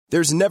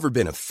There's never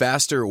been a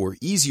faster or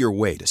easier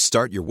way to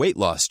start your weight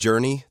loss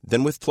journey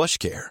than with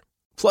PlushCare.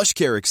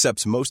 PlushCare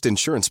accepts most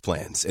insurance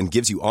plans and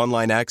gives you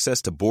online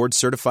access to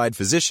board-certified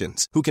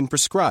physicians who can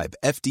prescribe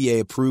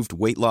FDA-approved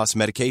weight loss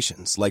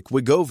medications like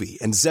Wegovy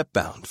and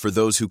Zepbound for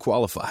those who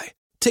qualify.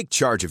 Take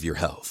charge of your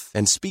health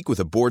and speak with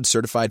a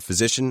board-certified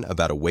physician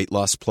about a weight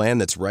loss plan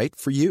that's right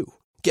for you.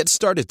 Get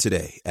started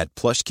today at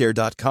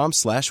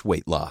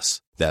plushcare.com/weight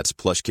loss. That's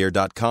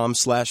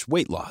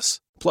plushcare.com/weight loss.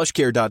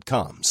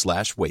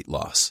 plushcare.com/weight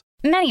loss.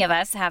 Many of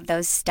us have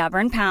those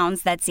stubborn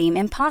pounds that seem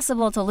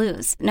impossible to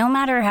lose, no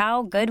matter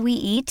how good we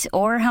eat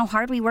or how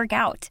hard we work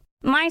out.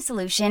 My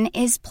solution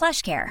is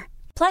PlushCare.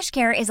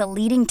 PlushCare is a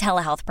leading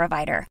telehealth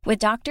provider with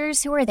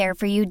doctors who are there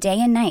for you day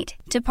and night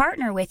to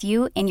partner with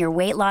you in your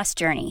weight loss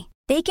journey.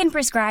 They can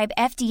prescribe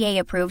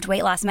FDA-approved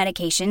weight loss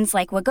medications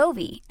like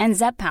Wegovy and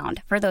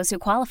Zepbound for those who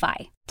qualify.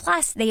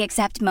 Plus, they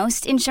accept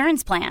most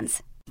insurance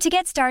plans. To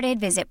get started,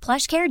 visit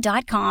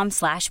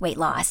plushcare.com/weight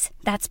loss.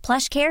 That's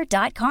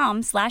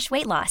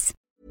plushcare.com/weight loss.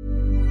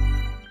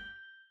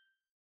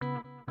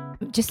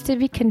 Just to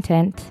be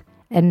content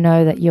and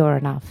know that you're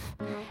enough.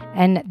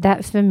 And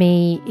that for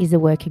me is a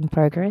work in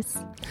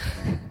progress.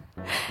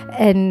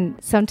 And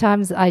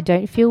sometimes I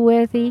don't feel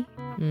worthy.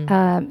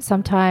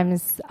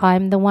 Sometimes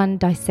I'm the one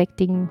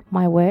dissecting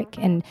my work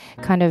and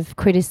kind of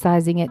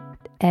criticizing it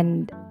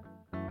and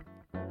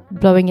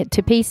blowing it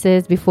to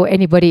pieces before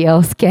anybody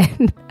else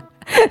can.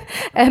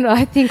 And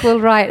I think, well,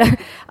 right,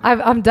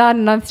 I'm done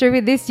and I'm through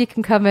with this. You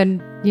can come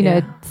and,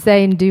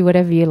 say and do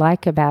whatever you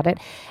like about it.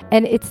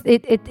 And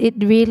it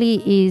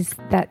really is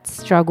that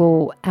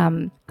struggle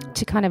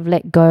to kind of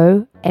let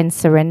go and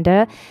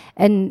surrender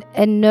and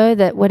know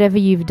that whatever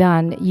you've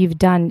done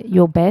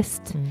your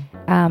best.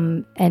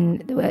 And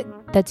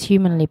that's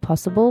humanly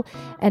possible,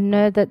 and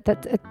know that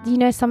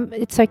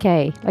it's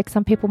okay. Like,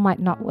 some people might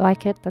not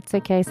like it. That's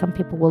okay. Some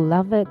people will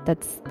love it.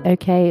 That's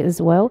okay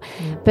as well.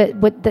 But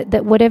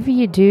that whatever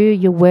you do,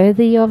 you're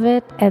worthy of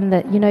it, and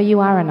that you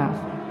are enough.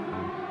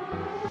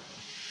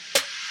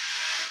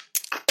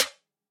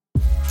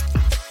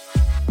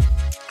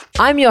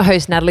 I'm your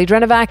host, Natalie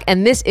Drenovac,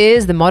 and this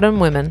is The Modern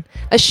Women,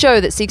 a show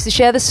that seeks to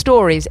share the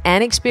stories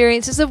and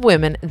experiences of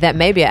women that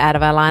maybe are out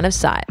of our line of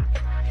sight.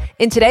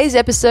 In today's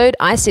episode,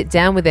 I sit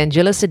down with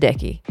Anjilla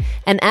Seddeqi,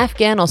 an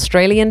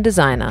Afghan-Australian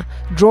designer,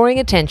 drawing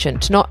attention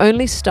to not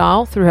only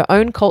style through her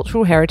own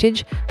cultural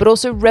heritage, but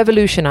also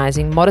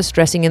revolutionizing modest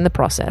dressing in the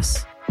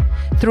process.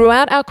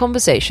 Throughout our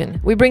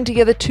conversation, we bring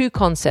together two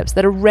concepts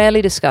that are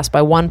rarely discussed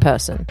by one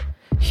person: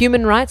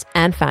 human rights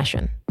and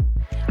fashion.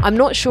 I'm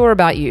not sure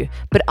about you,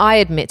 but I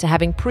admit to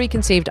having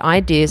preconceived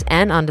ideas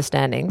and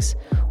understandings,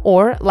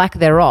 or lack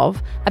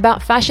thereof,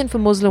 about fashion for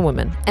Muslim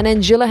women, and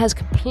Anjilla has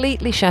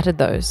completely shattered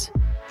those.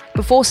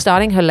 Before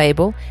starting her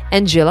label,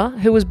 Anjilla,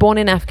 who was born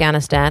in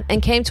Afghanistan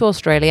and came to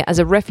Australia as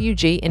a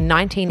refugee in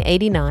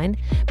 1989,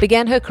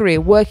 began her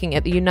career working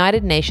at the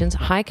United Nations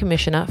High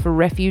Commissioner for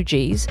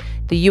Refugees,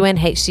 the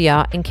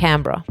UNHCR, in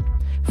Canberra.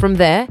 From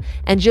there,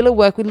 Anjilla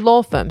worked with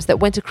law firms that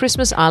went to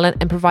Christmas Island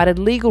and provided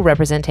legal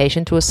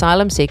representation to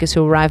asylum seekers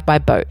who arrived by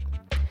boat.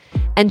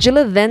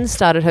 Anjilla then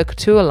started her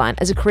couture line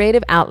as a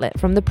creative outlet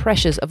from the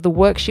pressures of the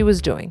work she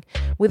was doing,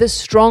 with a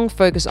strong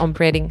focus on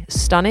creating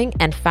stunning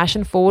and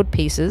fashion-forward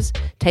pieces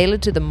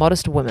tailored to the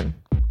modest woman.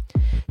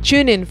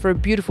 Tune in for a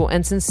beautiful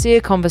and sincere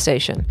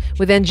conversation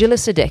with Anjilla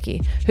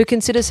Seddeqi, who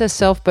considers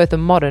herself both a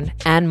modern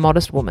and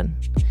modest woman.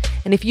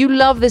 And if you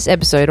love this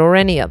episode or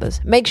any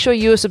others, make sure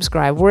you are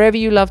subscribed wherever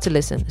you love to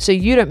listen so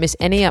you don't miss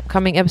any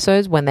upcoming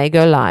episodes when they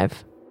go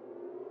live.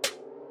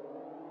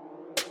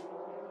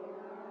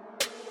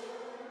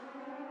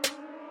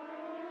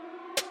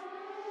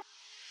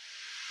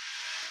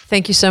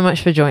 Thank you so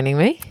much for joining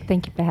me.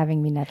 Thank you for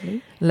having me,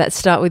 Natalie. Let's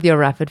start with your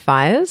rapid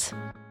fires.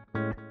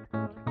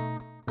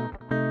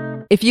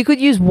 If you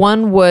could use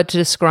one word to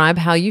describe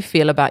how you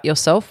feel about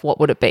yourself, what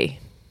would it be?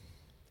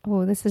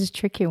 Oh, this is a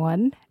tricky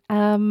one.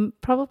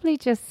 Probably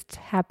just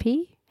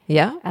happy.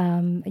 Yeah?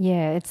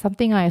 It's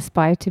something I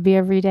aspire to be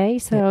every day.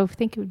 So I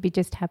think it would be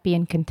just happy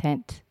and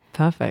content.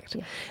 Perfect.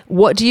 Yeah.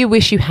 What do you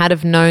wish you had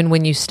have known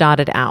when you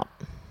started out?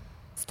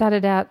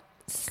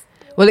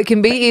 Well, it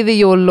can be either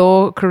your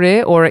law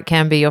career or it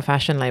can be your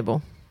fashion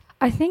label.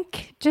 I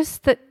think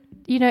just that,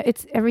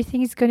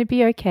 everything is going to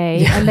be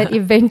okay, and that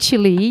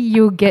eventually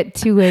you'll get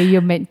to where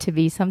you're meant to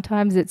be.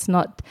 Sometimes it's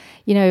not,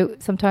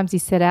 sometimes you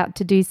set out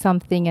to do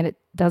something and it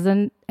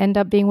doesn't end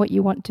up being what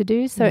you want to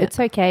do. So it's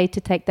okay to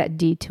take that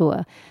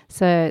detour.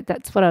 So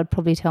that's what I'd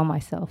probably tell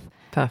myself.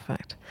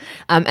 Perfect.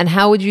 And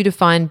how would you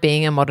define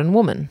being a modern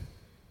woman?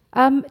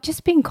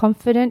 Just being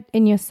confident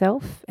in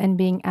yourself and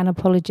being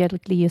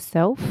unapologetically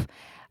yourself.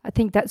 I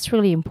think that's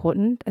really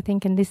important. I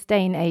think in this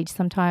day and age,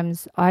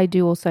 sometimes I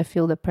do also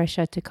feel the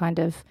pressure to kind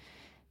of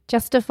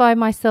justify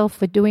myself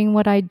for doing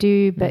what I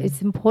do, but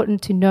it's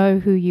important to know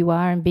who you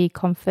are and be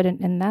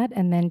confident in that,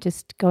 and then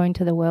just go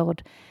into the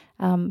world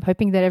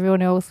hoping that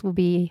everyone else will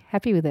be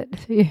happy with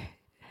it.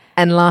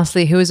 And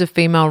lastly, who is a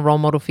female role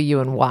model for you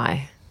and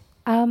why?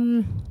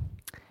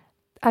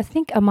 I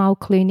think Amal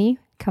Clooney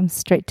comes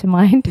straight to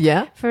mind.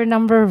 Yeah. For a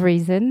number of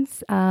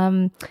reasons.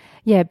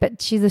 But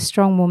she's a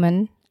strong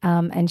woman,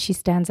 and she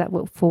stands up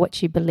for what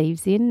she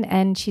believes in,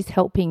 and she's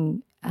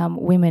helping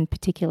women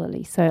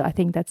particularly. So I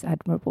think that's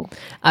admirable.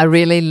 I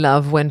really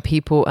love when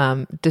people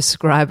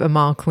describe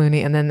Amal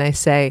Clooney and then they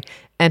say,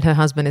 and her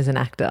husband is an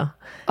actor.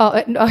 Oh,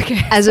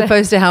 okay. As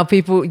opposed to how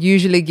people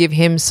usually give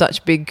him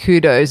such big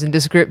kudos and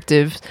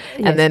descriptives,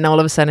 yes. And then all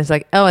of a sudden it's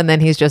like, oh, and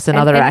then he's just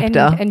another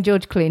actor. And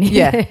George Clooney.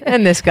 Yeah,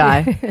 and this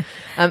guy.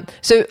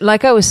 So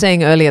like I was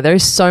saying earlier, there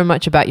is so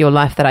much about your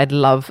life that I'd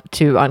love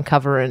to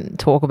uncover and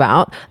talk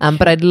about,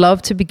 but I'd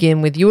love to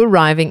begin with you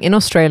arriving in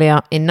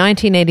Australia in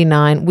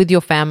 1989 with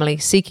your family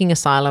seeking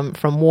asylum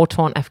from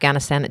war-torn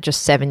Afghanistan at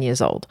just 7 years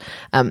old.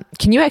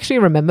 Can you actually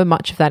remember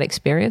much of that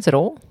experience at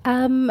all?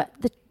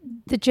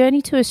 The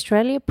journey to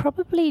Australia,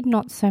 probably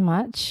not so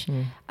much.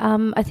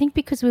 I think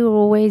because we were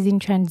always in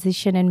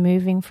transition and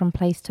moving from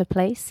place to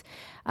place.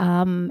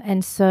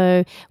 And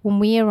so when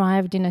we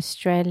arrived in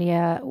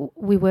Australia,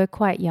 we were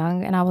quite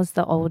young, and I was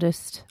the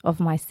oldest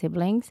of my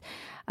siblings.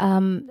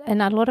 And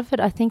a lot of it,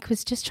 I think,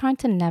 was just trying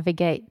to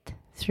navigate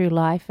through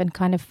life and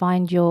kind of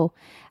find your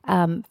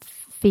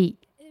feet,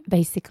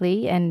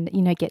 basically, and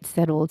get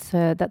settled.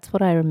 So that's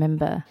what I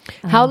remember.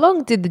 How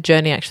long did the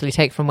journey actually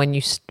take from when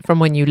you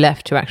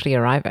left to actually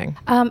arriving?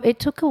 It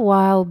took a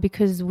while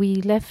because we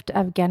left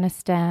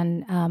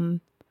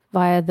Afghanistan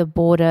via the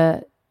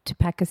border to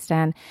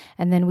Pakistan,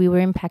 and then we were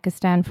in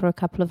Pakistan for a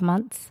couple of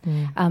months,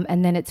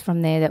 and then it's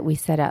from there that we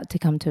set out to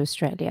come to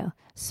Australia.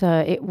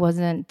 So it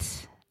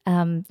wasn't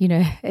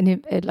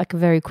like a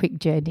very quick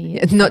journey.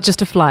 It's not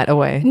just a flight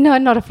away. No,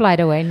 not a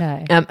flight away.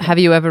 No. Have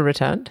you ever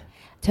returned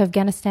to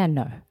Afghanistan?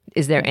 No.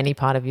 Is there any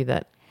part of you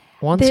that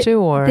wants to,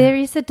 or there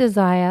is a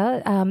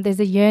desire? There's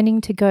a yearning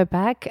to go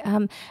back.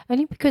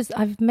 Only because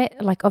I've met,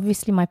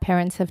 obviously, my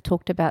parents have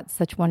talked about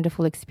such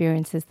wonderful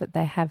experiences that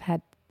they have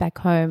had back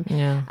home.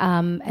 Yeah.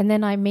 And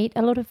then I meet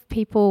a lot of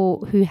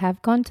people who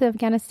have gone to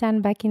Afghanistan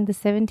back in the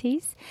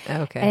 70s.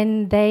 Okay.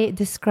 And they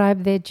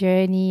describe their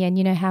journey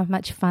and how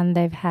much fun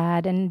they've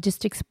had and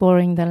just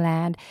exploring the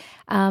land.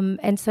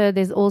 And so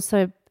there's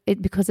also,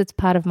 because it's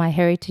part of my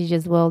heritage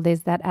as well,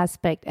 there's that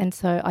aspect. And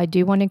so I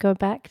do want to go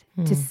back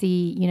to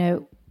see,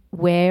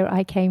 where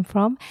I came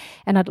from.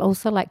 And I'd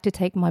also like to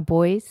take my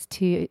boys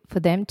for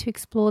them to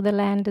explore the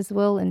land as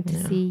well and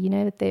to see,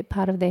 that they're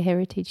part of their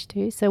heritage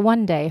too. So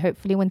one day,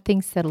 hopefully, when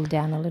things settle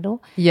down a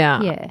little.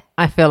 Yeah.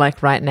 I feel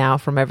like right now,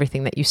 from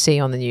everything that you see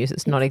on the news,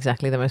 it's not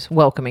exactly the most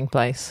welcoming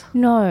place.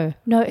 No,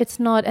 it's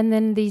not. And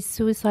then these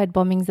suicide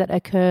bombings that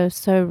occur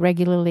so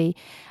regularly,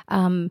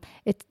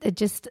 it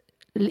just...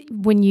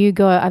 When you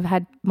go, I've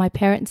had my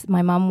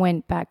mum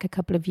went back a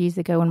couple of years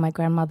ago when my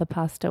grandmother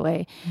passed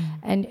away,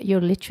 and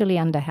you're literally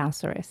under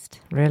house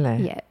arrest.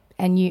 Really? Yeah.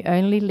 And you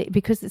only,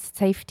 because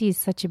safety is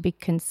such a big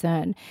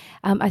concern.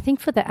 I think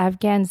for the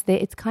Afghans,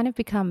 it's kind of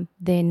become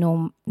their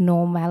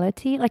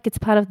normality. Like it's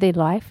part of their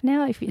life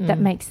now, if that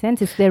makes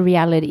sense. It's their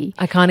reality.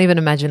 I can't even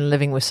imagine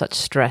living with such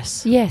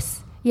stress.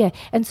 Yes. Yeah,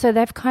 and so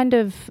they've kind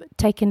of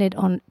taken it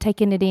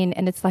in,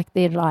 and it's like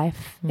their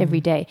life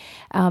every day.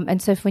 And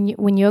so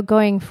when you're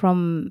going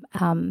from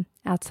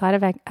outside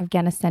of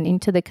Afghanistan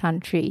into the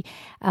country,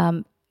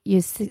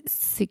 you're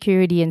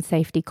security and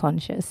safety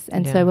conscious.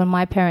 And so when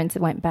my parents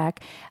went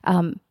back,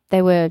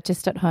 they were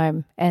just at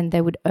home, and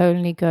they would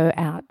only go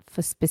out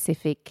for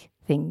specific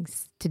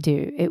things to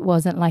do. It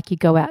wasn't like you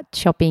go out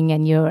shopping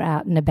and you're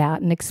out and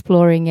about and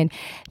exploring, and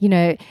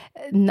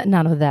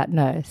none of that.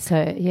 No.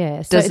 So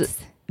yeah. So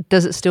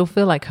Does it still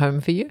feel like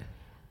home for you?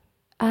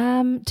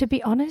 To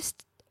be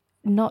honest,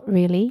 not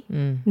really.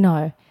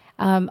 No.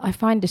 I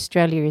find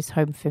Australia is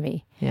home for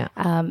me. Yeah.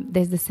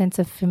 There's a sense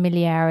of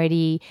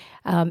familiarity.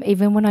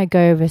 Even when I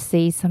go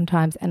overseas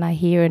sometimes and I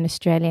hear an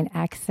Australian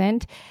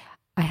accent,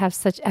 I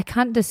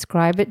can't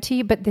describe it to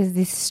you, but there's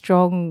this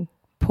strong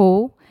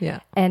pull.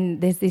 Yeah.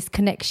 And there's this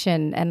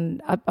connection,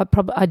 and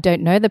I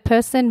don't know the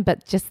person,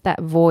 but just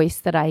that voice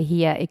that I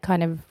hear, it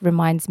kind of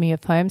reminds me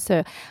of home.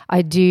 So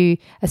I do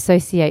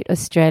associate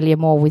Australia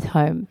more with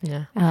home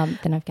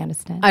than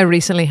Afghanistan. I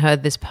recently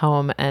heard this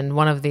poem, and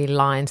one of the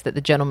lines that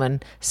the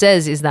gentleman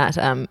says is that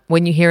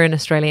when you hear an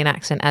Australian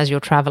accent as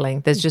you're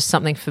traveling, there's just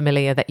something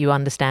familiar that you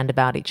understand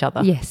about each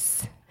other.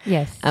 Yes.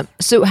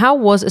 So how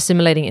was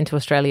assimilating into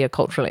Australia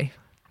culturally?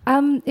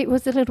 It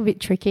was a little bit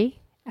tricky.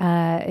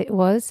 It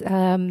was.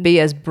 Be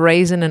as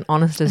brazen and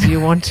honest as you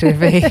want to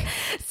be.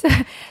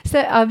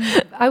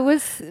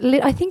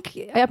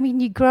 I mean,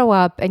 you grow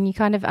up and you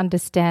kind of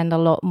understand a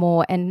lot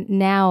more. And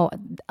now,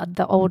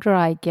 the older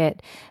I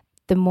get,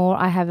 the more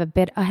I have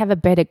a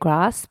better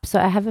grasp. So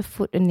I have a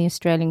foot in the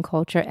Australian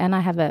culture, and I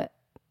have a,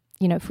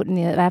 foot in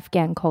the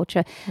Afghan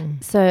culture.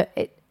 So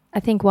I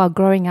think while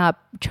growing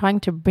up, trying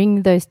to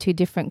bring those two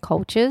different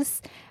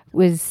cultures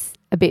was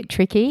a bit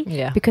tricky,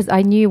 because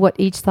I knew what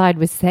each side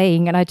was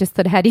saying, and I just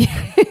thought, how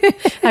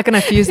can I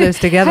fuse those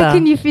together? How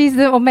can you fuse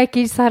them or make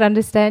each side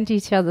understand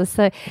each other?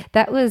 So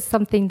that was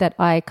something that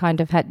I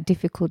kind of had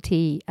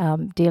difficulty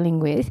dealing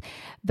with.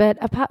 But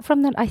apart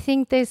from that, I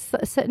think there's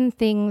certain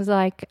things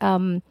like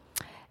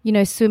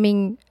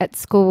swimming at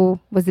school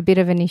was a bit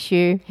of an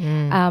issue.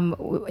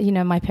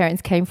 My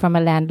parents came from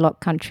a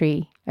landlocked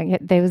country.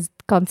 There was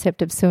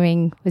concept of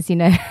swimming was,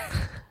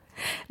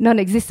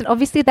 non-existent.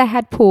 Obviously, they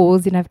had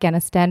pools in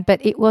Afghanistan,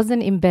 but it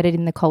wasn't embedded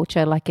in the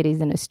culture like it is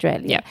in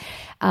Australia.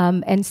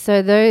 And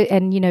so,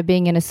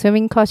 being in a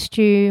swimming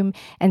costume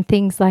and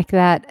things like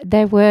that,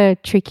 they were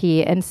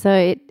tricky. And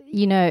so,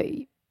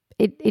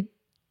 it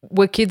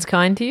were kids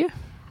kind to you?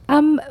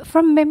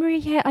 From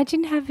memory, I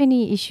didn't have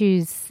any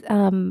issues.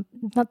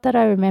 Not that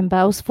I remember.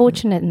 I was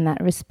fortunate in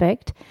that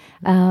respect.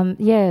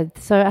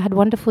 So I had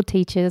wonderful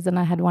teachers and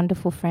I had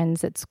wonderful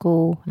friends at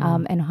school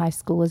and high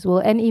school as well,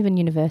 and even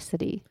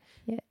university.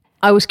 Yeah.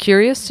 I was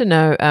curious to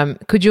know,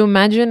 could you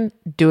imagine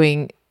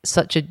doing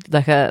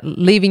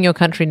leaving your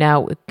country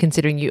now,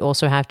 considering you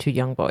also have 2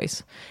 young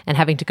boys and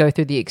having to go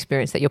through the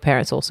experience that your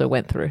parents also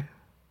went through?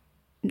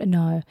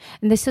 No.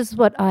 And this is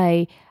what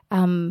I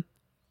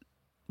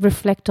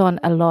reflect on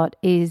a lot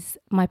is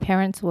my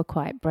parents were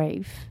quite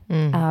brave.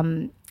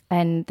 And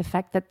the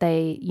fact that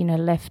they,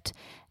 left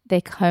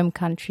their home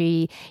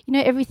country,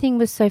 everything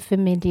was so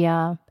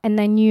familiar and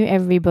they knew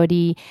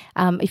everybody.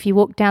 If you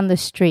walk down the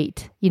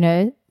street,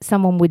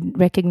 someone would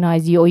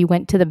recognize you, or you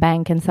went to the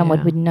bank and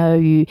someone would know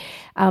you.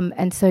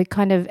 And so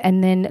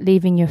and then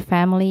leaving your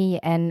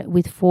family and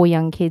with 4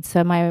 young kids.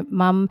 So my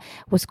mum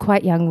was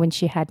quite young when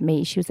she had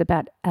me. She was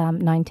about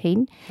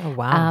 19. Oh,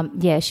 wow.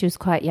 She was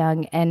quite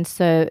young. And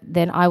so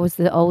then I was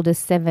the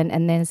oldest 7,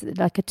 and there's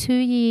like a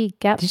 2-year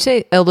gap. Did you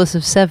say eldest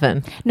of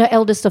 7? No,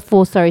 eldest of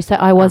 4, sorry. So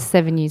I was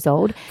 7 years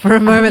old. For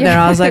a moment there,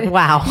 I was like,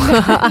 wow.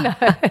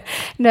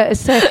 No.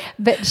 So,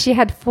 but she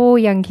had 4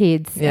 young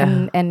kids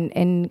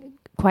and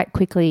quite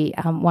quickly,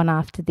 one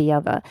after the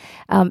other.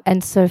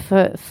 And so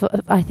for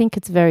I think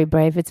it's very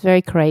brave. It's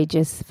very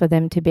courageous for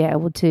them to be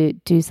able to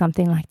do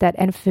something like that.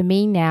 And for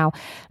me now,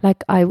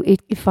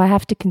 if I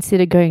have to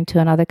consider going to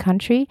another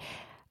country,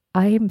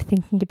 I am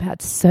thinking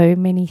about so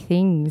many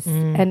things.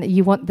 And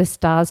you want the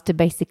stars to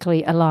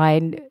basically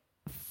align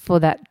for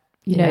that,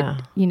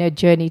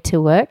 journey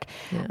to work.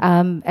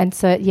 And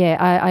so,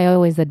 I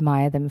always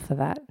admire them for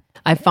that.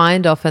 I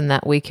find often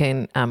that we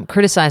can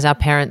criticize our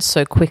parents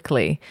so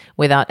quickly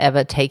without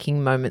ever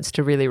taking moments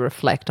to really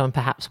reflect on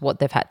perhaps what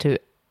they've had to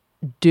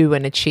do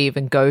and achieve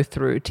and go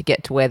through to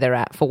get to where they're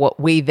at for what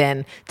we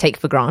then take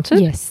for granted.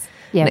 Yes.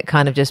 Yeah. And it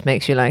kind of just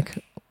makes you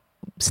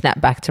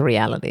snap back to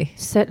reality.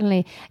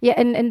 Certainly. Yeah,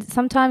 and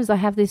sometimes I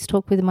have this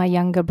talk with my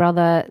younger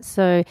brother.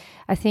 So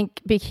I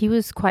think he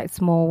was quite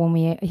small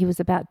when he was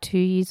about 2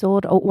 years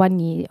old, or 1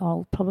 year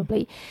old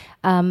probably.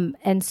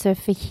 And so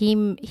for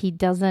him, he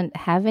doesn't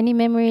have any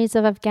memories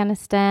of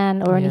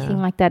Afghanistan or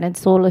anything like that.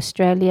 It's all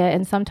Australia.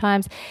 And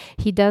sometimes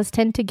he does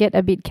tend to get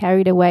a bit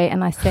carried away.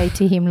 And I say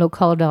to him, look,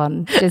 hold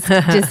on, just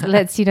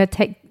let's,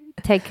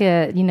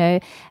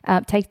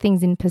 take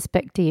things in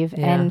perspective.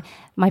 And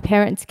my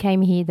parents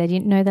came here, they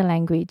didn't know the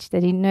language, they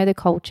didn't know the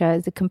culture.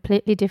 It's a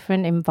completely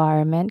different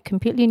environment,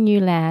 completely new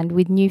land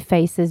with new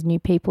faces, new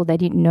people. They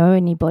didn't know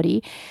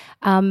anybody,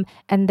 and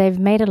they've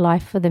made a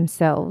life for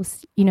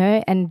themselves,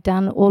 and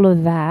done all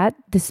of that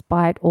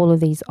despite all of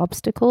these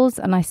obstacles.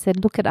 And I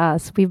said, look at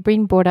us, we've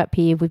been brought up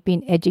here, we've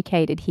been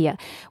educated here,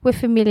 we're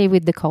familiar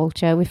with the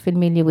culture, we're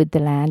familiar with the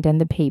land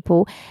and the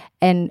people,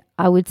 and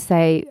I would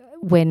say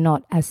we're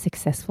not as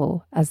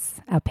successful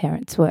as our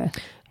parents were.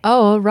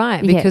 Oh,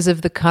 right. Because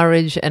of the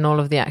courage and all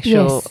of the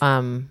actual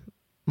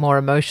more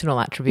emotional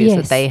attributes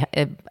that they,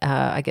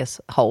 I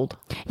guess, hold.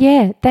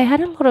 Yeah, they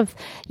had a lot of,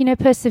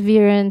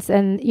 perseverance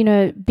and,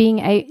 being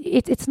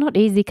it's not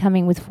easy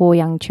coming with 4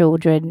 young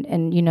children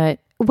and,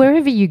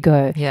 wherever you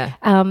go. Yeah.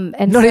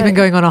 And not even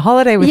going on a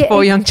holiday with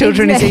 4 young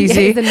children is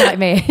easy. It's a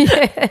nightmare.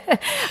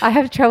 I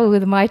have trouble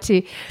with my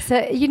 2. So,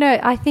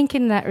 I think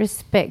in that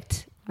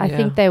respect, I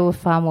think they were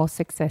far more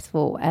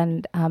successful,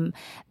 and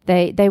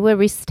they were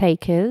risk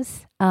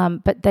takers,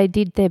 but they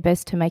did their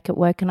best to make it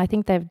work. And I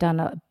think they've done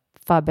a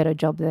far better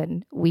job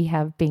than we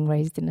have being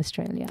raised in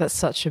Australia. That's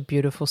such a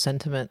beautiful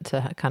sentiment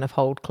to kind of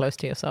hold close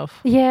to yourself.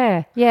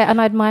 Yeah.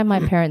 And I admire my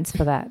parents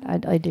for that.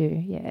 I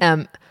do,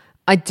 yeah.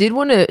 I did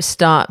want to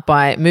start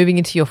by moving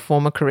into your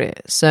former career.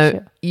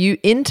 So you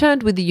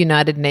interned with the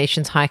United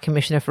Nations High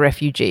Commissioner for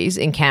Refugees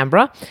in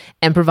Canberra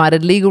and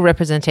provided legal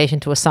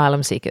representation to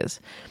asylum seekers.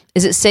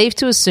 Is it safe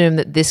to assume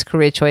that this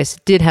career choice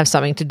did have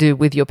something to do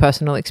with your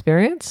personal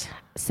experience?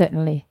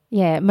 Certainly.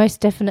 Yeah, most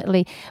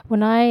definitely.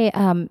 When I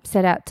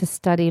set out to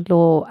study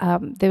law,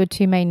 there were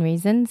 2 main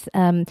reasons.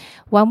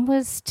 One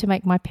was to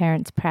make my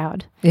parents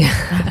proud.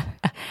 Yeah.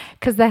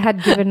 Because they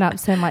had given up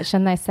so much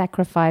and they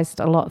sacrificed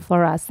a lot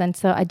for us. And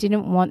so I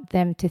didn't want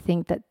them to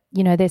think that,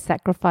 their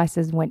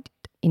sacrifices went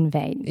in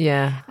vain.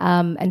 Yeah.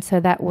 And so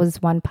that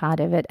was one part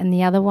of it. And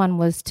the other one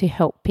was to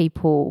help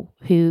people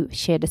who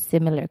shared a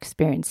similar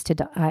experience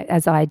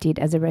as I did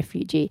as a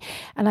refugee.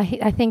 And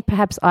I think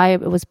perhaps I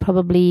was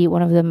probably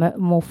one of the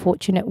more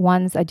fortunate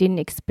ones. I didn't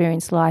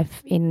experience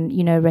life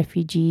in a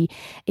refugee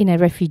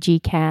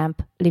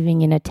camp,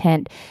 living in a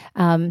tent.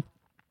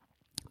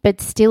 But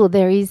still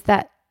there is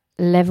that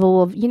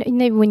level of,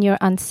 when you're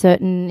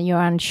uncertain, you're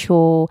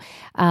unsure,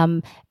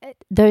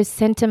 those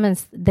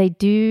sentiments, they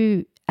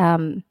do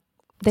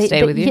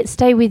stay with you.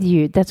 Stay with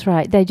you. That's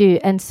right. They do.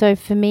 And so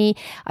for me,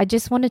 I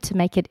just wanted to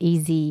make it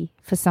easy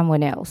for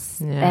someone else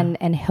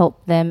and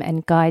help them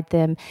and guide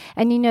them.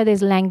 And,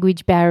 there's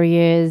language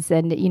barriers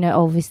and,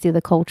 obviously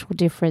the cultural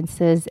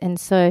differences. And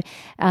so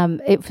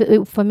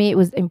for me, it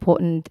was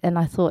important. And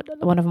I thought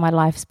one of my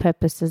life's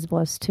purposes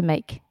was to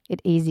make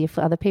it easier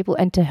for other people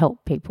and to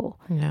help people.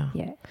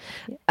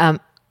 Yeah.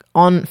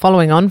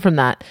 Following on from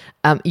that,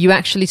 you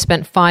actually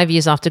spent 5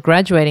 years after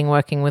graduating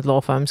working with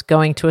law firms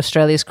going to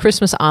Australia's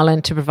Christmas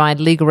Island to provide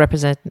legal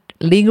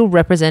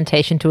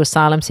representation to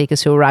asylum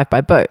seekers who arrive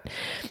by boat.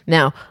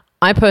 Now,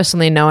 I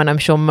personally know, and I'm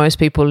sure most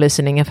people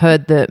listening have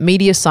heard the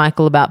media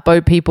cycle about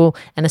boat people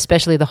and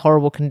especially the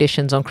horrible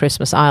conditions on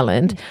Christmas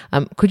Island.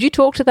 Could you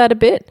talk to that a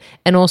bit?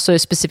 And also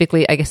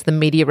specifically, I guess, the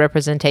media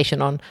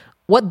representation on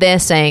what they're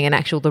saying and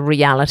the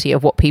reality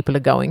of what people are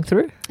going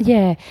through?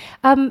 Yeah.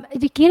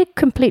 You get a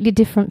completely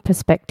different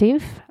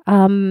perspective.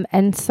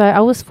 And so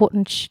I was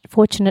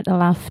fortunate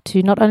enough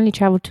to not only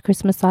travel to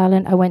Christmas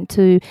Island, I went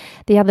to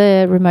the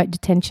other remote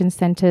detention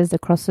centres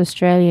across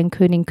Australia,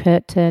 including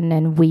Curtin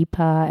and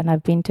Weipa, and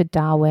I've been to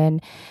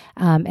Darwin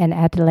and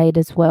Adelaide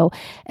as well.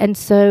 And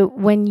so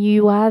when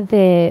you are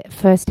there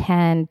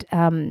firsthand,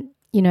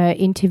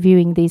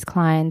 interviewing these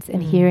clients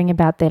and hearing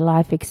about their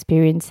life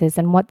experiences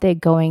and what they're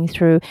going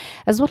through,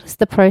 as well as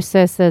the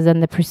processes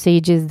and the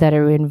procedures that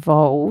are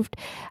involved,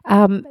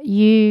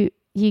 you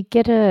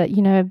get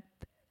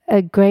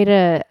a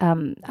greater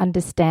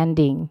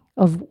understanding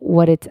of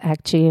what it's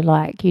actually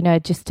like,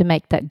 just to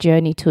make that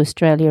journey to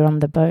Australia on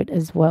the boat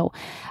as well.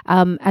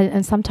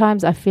 And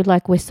sometimes I feel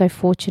like we're so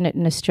fortunate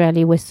in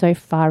Australia, we're so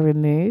far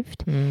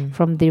removed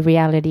from the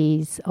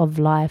realities of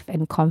life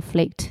and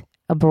conflict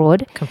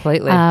abroad.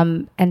 Completely.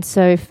 And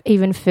so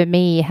even for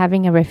me,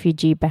 having a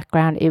refugee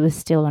background, it was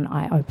still an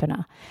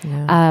eye-opener.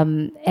 Yeah.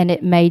 And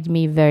it made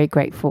me very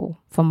grateful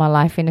for my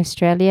life in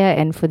Australia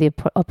and for the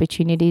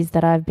opportunities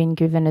that I've been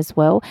given as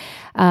well.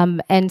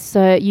 And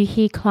so you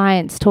hear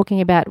clients talking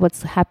about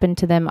what's happened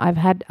to them.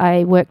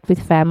 I worked with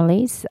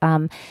families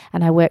and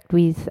I worked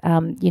with,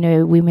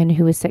 women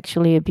who were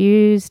sexually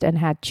abused and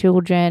had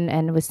children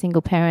and were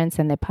single parents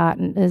and their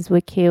partners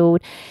were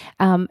killed.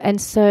 And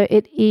so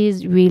it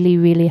is really,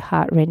 really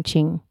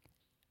heart-wrenching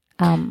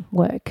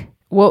work.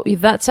 Well,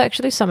 that's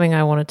actually something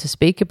I wanted to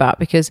speak about,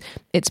 because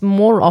it's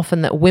more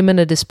often that women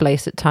are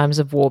displaced at times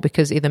of war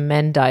because either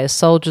men die as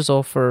soldiers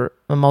or for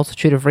a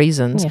multitude of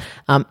reasons. Yes.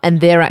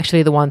 And they're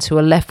actually the ones who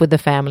are left with the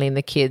family and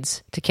the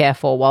kids to care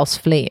for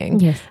whilst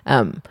fleeing. Yes.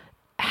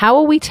 How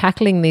are we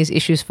tackling these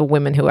issues for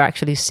women who are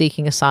actually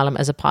seeking asylum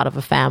as a part of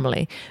a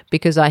family?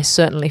 Because I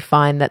certainly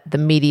find that the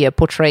media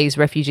portrays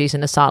refugees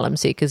and asylum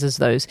seekers as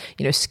those,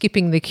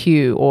 skipping the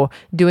queue or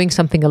doing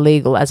something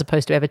illegal, as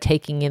opposed to ever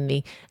taking in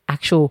the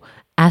actual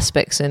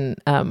aspects and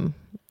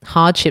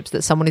hardships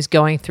that someone is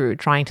going through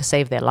trying to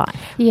save their life.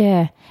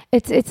 Yeah,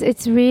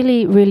 it's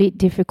really, really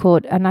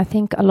difficult. And I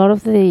think a lot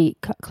of the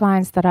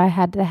clients that I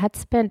had, they had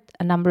spent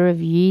a number of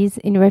years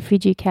in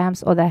refugee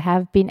camps, or they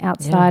have been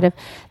outside of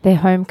their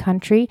home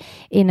country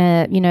in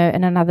in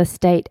another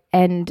state,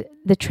 and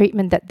the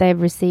treatment that they've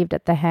received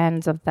at the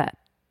hands of that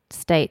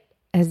state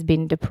has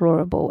been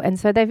deplorable. And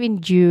so they've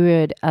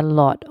endured a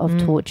lot of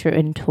torture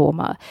and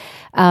trauma.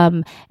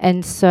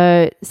 And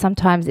so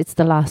sometimes it's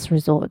the last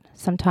resort.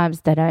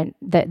 Sometimes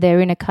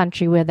they're in a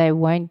country where they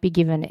won't be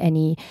given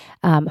any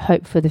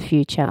hope for the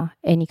future,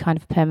 any kind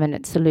of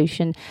permanent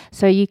solution.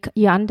 So you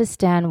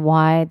understand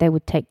why they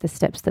would take the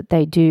steps that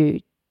they do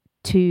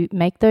to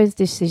make those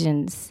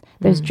decisions,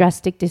 those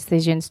drastic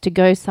decisions, to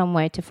go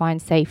somewhere to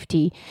find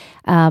safety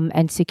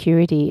and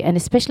security, and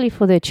especially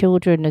for their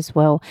children as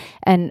well.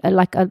 And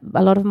like a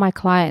lot of my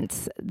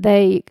clients,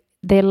 their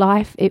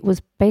life, it was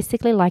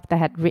basically like they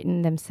had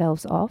written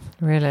themselves off.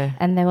 Really?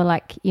 And they were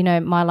like,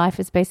 my life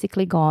is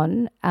basically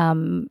gone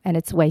and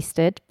it's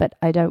wasted, but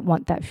I don't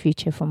want that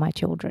future for my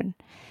children.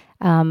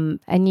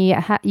 And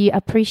you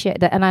appreciate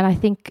that. And I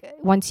think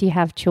once you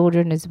have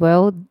children as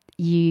well,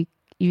 you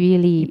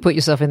really put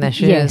yourself in their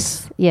shoes.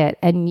 Yes, yeah,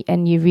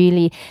 and you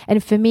really,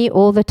 and for me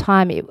all the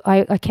time,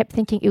 I kept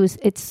thinking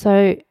it's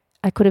so,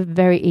 I could have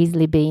very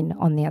easily been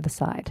on the other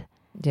side.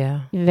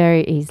 Yeah,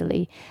 very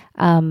easily.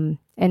 And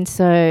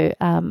so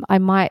I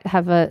might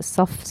have a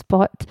soft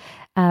spot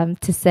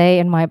to say,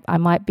 and I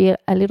might be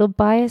a little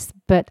biased,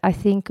 but I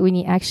think when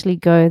you actually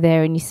go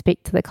there and you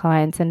speak to the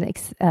clients and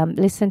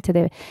listen to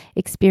their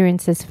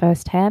experiences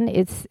firsthand,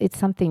 it's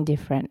something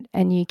different,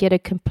 and you get a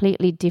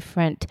completely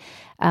different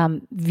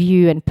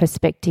view and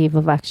perspective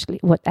of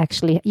what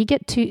you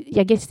get to.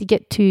 I guess you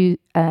get to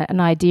an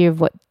idea of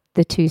what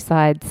the two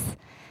sides,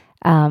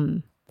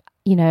 are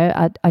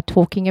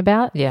talking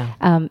about. Yeah.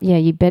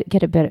 You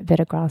get a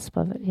better grasp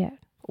of it. Yeah.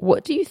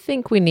 What do you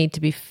think we need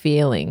to be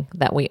feeling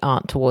that we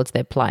aren't towards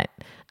their plight?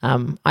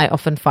 I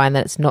often find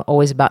that it's not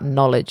always about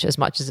knowledge as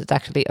much as it's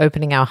actually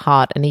opening our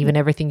heart, and even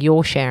everything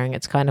you're sharing.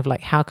 It's kind of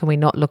like, how can we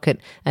not look at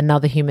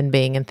another human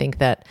being and think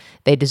that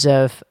they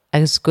deserve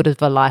as good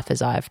of a life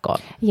as I've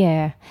got?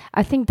 Yeah.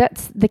 I think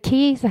that's the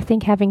key is, I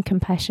think, having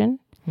compassion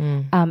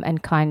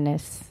and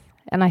kindness.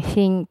 And I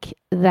think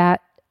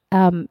that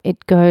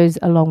it goes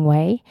a long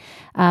way.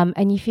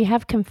 And if you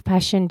have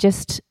compassion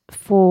just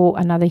for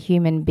another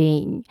human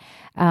being,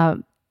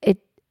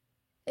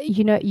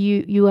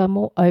 you are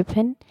more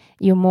open,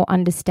 you're more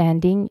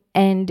understanding,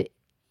 and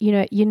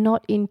you're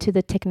not into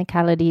the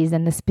technicalities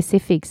and the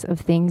specifics of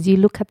things. You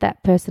look at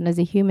that person as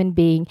a human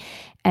being,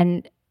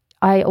 and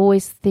I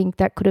always think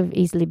that could have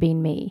easily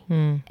been me.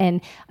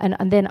 And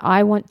then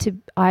I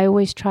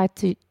always try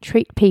to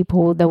treat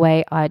people the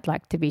way I'd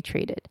like to be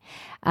treated.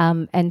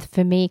 And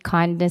for me,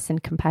 kindness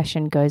and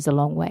compassion goes a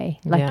long way.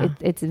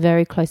 It's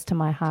very close to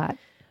my heart.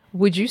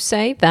 Would you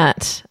say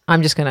that,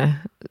 I'm just going to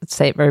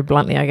say it very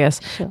bluntly, I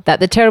guess, Sure. that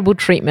the terrible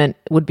treatment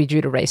would be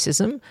due to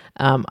racism?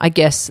 I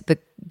guess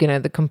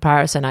the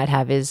comparison I'd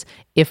have is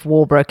if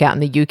war broke out in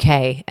the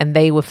UK and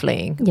they were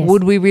fleeing, Yes.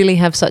 would we really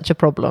have such a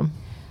problem?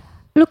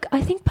 Look,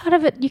 I think part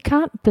of it, you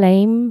can't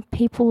blame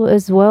people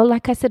as well.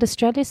 Like I said,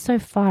 Australia is so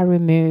far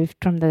removed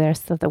from the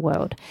rest of the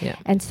world. Yeah.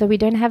 And so we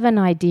don't have an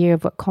idea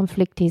of what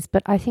conflict is.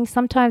 But I think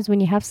sometimes when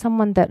you have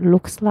someone that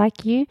looks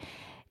like you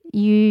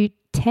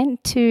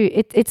tend to,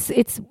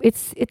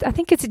 I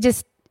think it's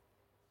just,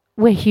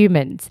 we're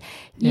humans.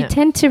 You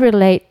tend to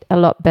relate a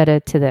lot better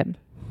to them.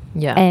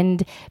 Yeah.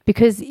 And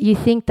because you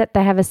think that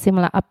they have a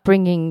similar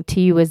upbringing to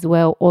you as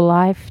well, or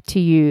life to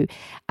you,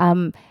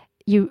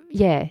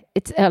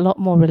 it's a lot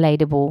more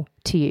relatable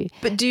to you.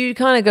 But do you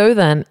kind of go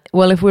then,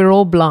 well, if we're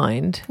all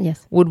blind,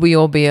 Yes. would we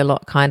all be a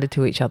lot kinder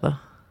to each other?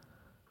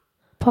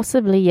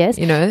 Possibly, yes.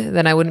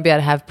 Then I wouldn't be able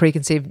to have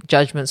preconceived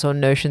judgments or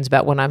notions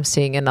about when I'm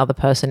seeing another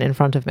person in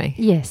front of me.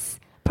 Yes.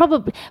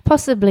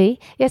 Possibly,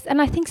 yes.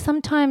 And I think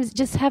sometimes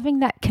just having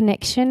that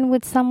connection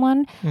with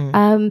someone,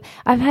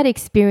 I've had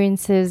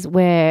experiences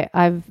where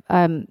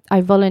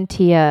I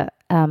volunteer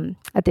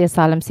at the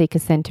Asylum Seeker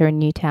Centre in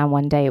Newtown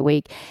one day a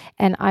week,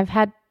 and I've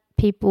had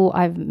people,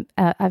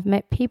 I've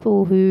met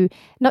people who,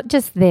 not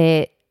just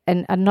there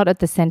and not at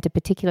the centre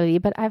particularly,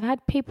 but I've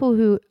had people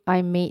who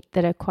I meet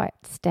that are quite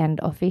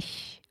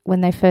standoffish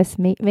when they first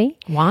meet me.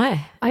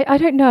 Why? I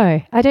don't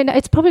know.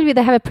 It's probably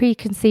they have a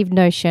preconceived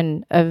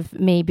notion of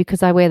me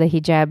because I wear the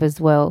hijab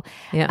as well.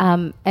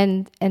 Yeah.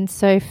 And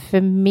so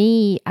for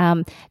me,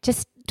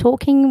 just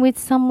talking with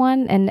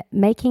someone and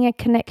making a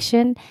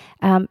connection,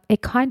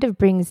 it kind of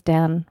brings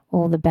down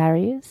all the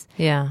barriers.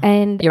 Yeah.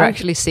 And you're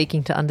actually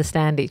seeking to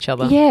understand each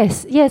other.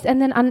 Yes.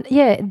 And then,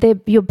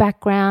 your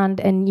background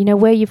and,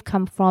 where you've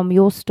come from,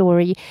 your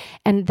story,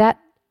 and that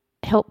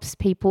helps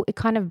people. It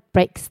kind of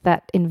breaks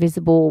that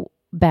invisible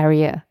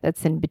barrier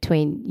that's in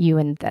between you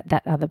and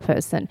that other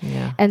person.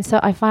 Yeah. And so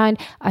I find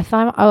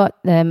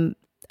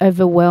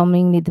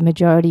overwhelmingly the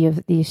majority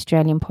of the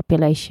Australian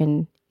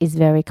population is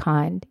very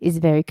kind, is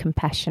very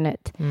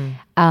compassionate.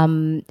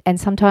 And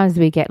sometimes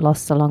we get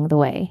lost along the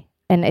way.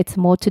 And it's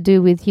more to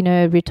do with,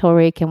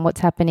 rhetoric and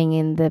what's happening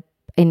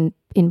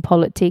in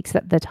politics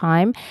at the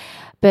time.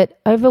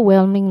 But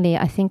overwhelmingly,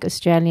 I think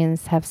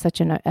Australians have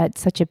such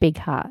a big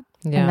heart.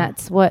 Yeah. And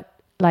that's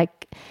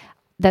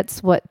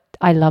what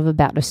I love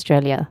about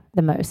Australia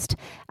the most.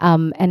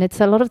 And it's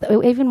a lot of,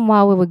 even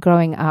while we were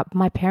growing up,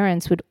 my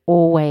parents would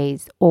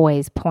always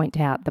point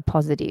out the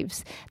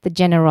positives, the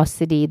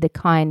generosity, the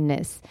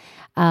kindness,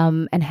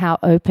 and how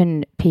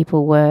open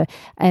people were.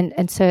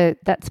 And so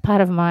that's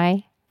part of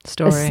my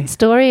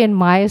story in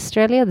my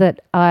Australia that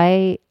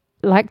I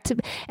like to.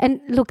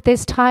 And look,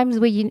 there's times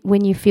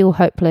when you feel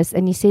hopeless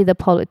and you see the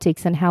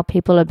politics and how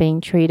people are being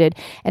treated,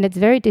 and it's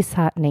very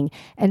disheartening.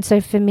 And so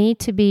for me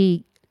to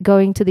be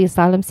going to the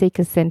Asylum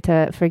Seeker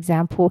Centre, for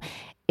example,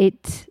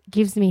 it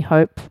gives me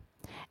hope,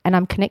 and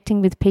I'm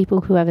connecting with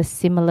people who have a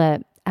similar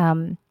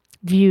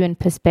view and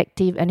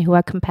perspective, and who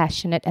are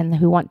compassionate and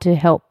who want to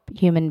help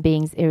human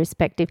beings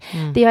irrespective.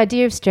 The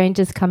idea of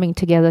strangers coming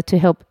together to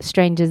help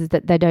strangers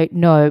that they don't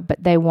know,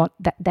 but they want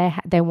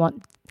they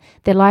want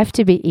their life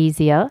to be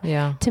easier,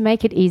 to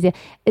make it easier.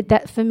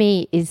 That for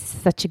me is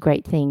such a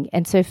great thing.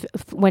 And so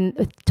when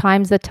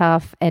times are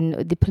tough and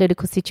the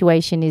political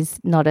situation is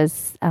not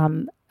as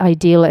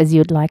ideal as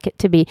you'd like it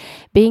to be,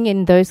 being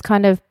in those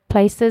kind of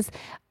places,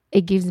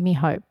 it gives me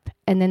hope.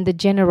 And then the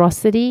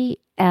generosity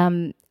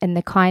and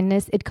the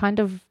kindness, it kind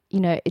of,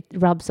 it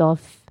rubs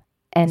off.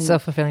 And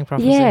self-fulfilling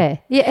prophecy.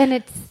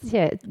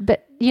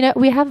 But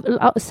we have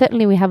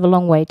a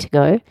long way to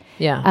go.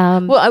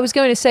 Well, I was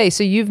going to say,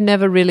 so you've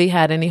never really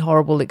had any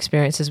horrible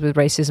experiences with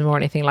racism or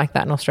anything like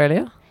that in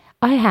Australia?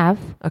 I have.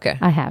 Okay.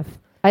 I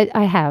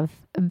have,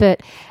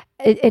 but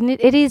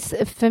it is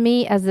for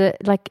me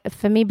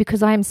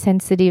because I'm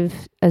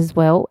sensitive as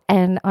well,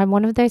 and I'm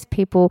one of those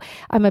people.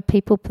 I'm a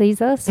people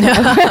pleaser, so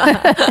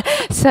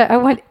I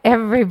want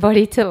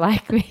everybody to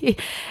like me.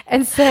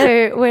 And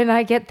so when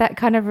I get that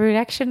kind of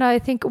reaction, I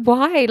think,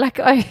 why?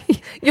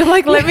 You're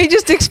like, let me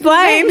just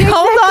explain.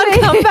 Hold on,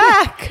 come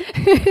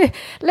back.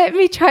 Let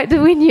me try to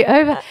win you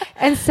over.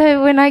 And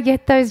so when I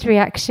get those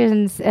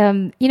reactions,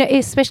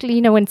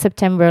 especially when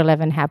September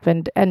 11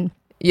 happened, and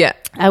yeah,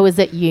 I was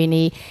at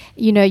uni,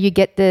 you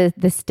get the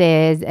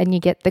stares and you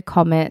get the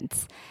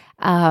comments,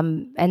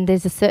 and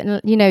there's a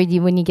certain,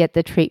 when you get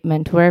the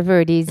treatment,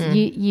 wherever it is,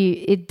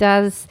 it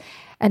does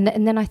And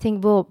then I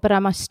think, well, but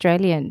I'm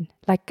Australian.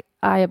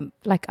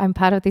 I'm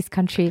part of this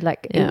country.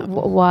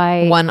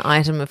 Why? One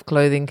item of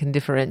clothing can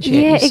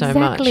differentiate you so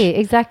much.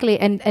 Exactly.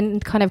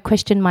 And kind of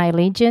question my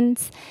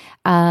allegiance,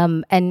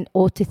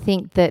 or to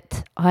think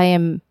that I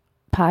am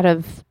part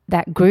of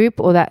that group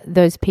or that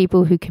those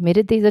people who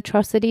committed these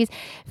atrocities,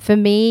 for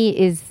me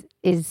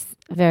is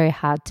very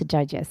hard to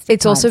digest.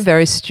 It's also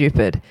very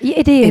stupid. Yeah,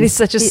 it is. It is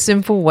such a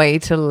simple way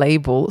to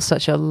label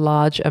such a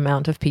large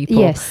amount of people.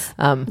 Yes.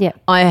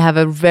 I have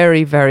a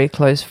very, very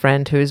close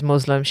friend who is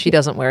Muslim. She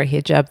doesn't wear a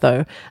hijab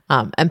though.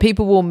 And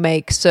people will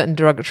make certain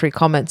derogatory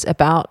comments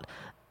about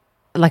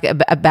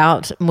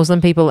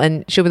Muslim people,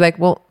 and she'll be like,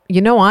 well,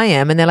 I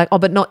am, and they're like, oh,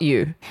 but not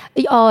you.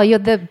 Oh, you're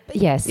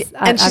yes.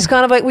 And she's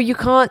kind of like, well, you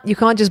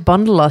can't just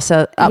bundle us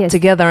up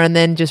together and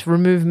then just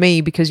remove me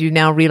because you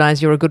now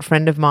realize you're a good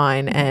friend of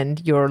mine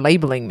and you're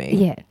labeling me.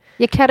 Yeah,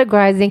 you're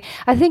categorizing.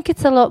 I think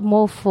it's a lot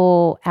more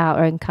for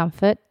our own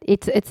comfort.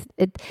 It's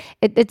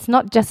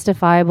not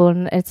justifiable,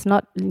 and it's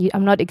not.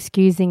 I'm not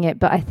excusing it,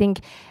 but I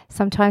think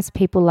sometimes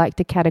people like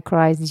to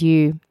categorize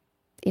you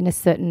in a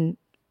certain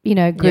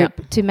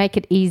group to make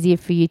it easier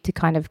for you to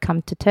kind of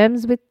come to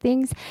terms with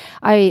things.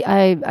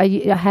 I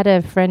had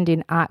a friend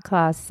in art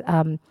class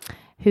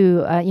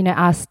who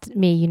asked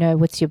me,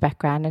 what's your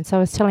background? And so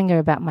I was telling her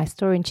about my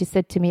story, and she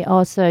said to me,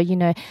 oh, so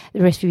the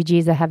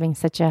refugees are having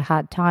such a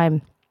hard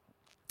time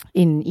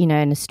in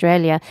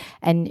Australia,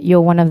 and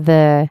you're one of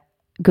the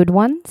good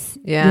ones.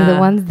 Yeah, you're the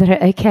ones that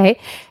are okay.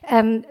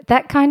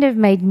 That kind of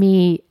made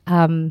me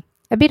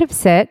a bit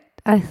upset.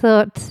 I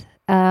thought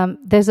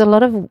there's a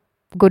lot of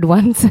good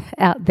ones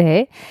out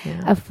there.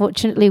 Yeah.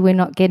 Unfortunately, we're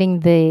not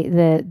getting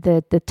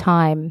the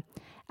time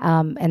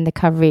and the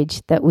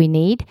coverage that we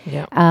need.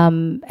 Yeah.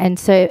 And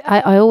so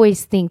I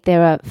always think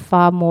there are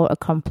far more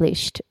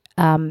accomplished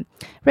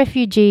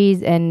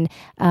refugees and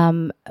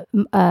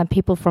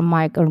people from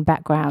migrant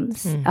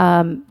backgrounds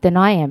than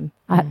I am.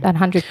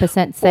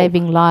 100%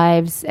 saving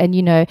lives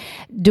and,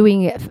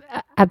 doing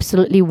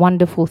absolutely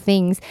wonderful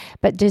things,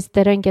 but just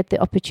they don't get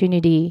the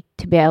opportunity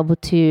to be able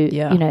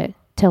to,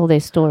 tell their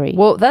story.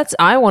 Well,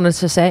 I wanted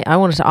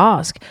to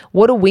ask,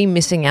 what are we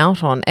missing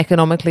out on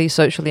economically,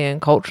 socially and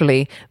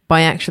culturally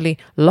by actually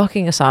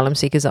locking asylum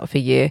seekers up for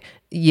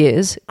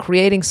years,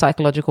 creating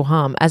psychological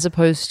harm, as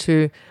opposed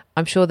to,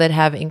 I'm sure they'd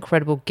have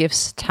incredible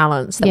gifts,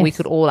 talents that we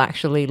could all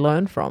actually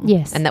learn from.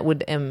 Yes. And that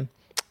would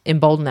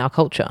embolden our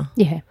culture.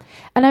 Yeah.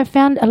 And I've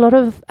found a lot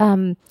of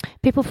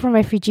people from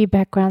refugee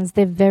backgrounds,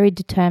 they're very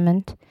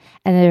determined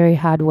and they're very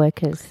hard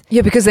workers.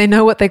 Yeah, because they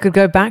know what they could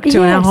go back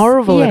to and how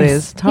horrible it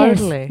is.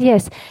 Totally.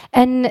 Yes.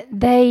 And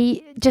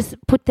they just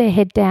put their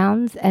head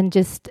down and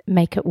just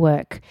make it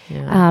work.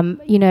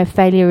 Yeah.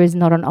 Failure is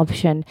not an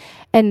option.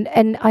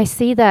 And I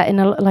see that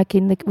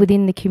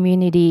within the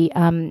community,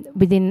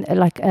 within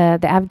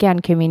the Afghan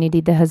community,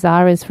 the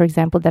Hazaras, for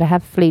example, that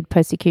have fled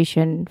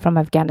persecution from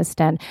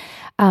Afghanistan.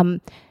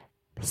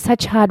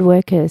 Such hard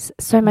workers,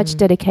 so much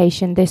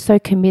dedication. They're so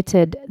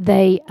committed.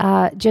 They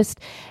are just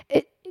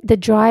the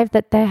drive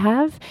that they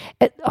have.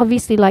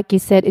 Obviously, like you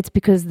said, it's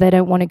because they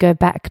don't want to go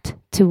back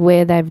to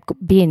where they've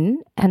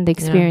been and the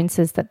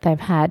experiences that they've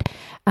had.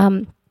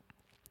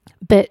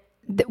 But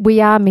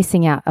we are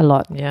missing out a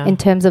lot in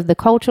terms of the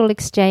cultural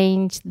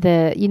exchange,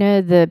 the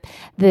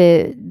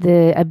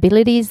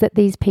abilities that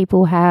these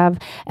people have,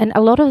 and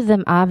a lot of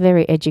them are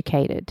very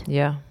educated.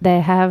 Yeah, they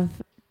have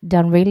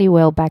done really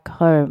well back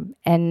home,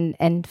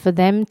 and for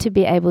them to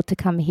be able to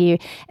come here,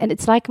 and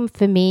it's like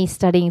for me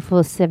studying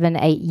for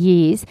 7-8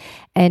 years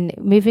and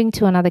moving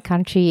to another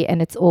country,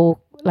 and it's all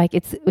like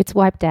it's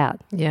wiped out.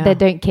 Yeah, they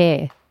don't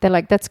care. They're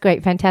like, that's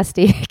great,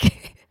 fantastic.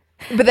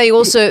 But they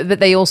also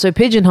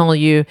pigeonhole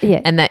you,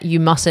 and that you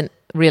mustn't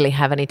really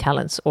have any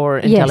talents or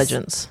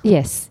intelligence.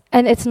 Yes.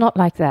 And it's not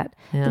like that.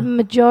 Yeah. The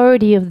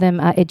majority of them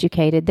are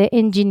educated. They're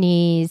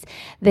engineers.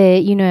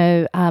 They're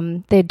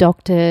they're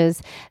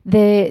doctors.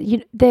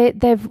 They've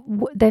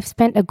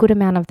spent a good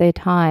amount of their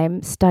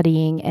time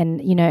studying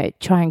and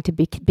trying to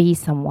be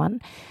someone.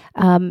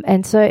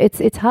 And so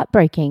it's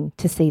heartbreaking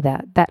to see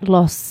that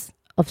loss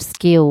of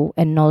skill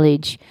and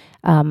knowledge.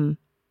 To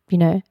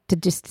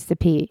just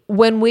disappear.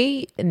 When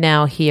we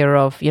now hear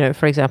of,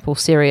 for example,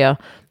 Syria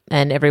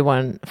and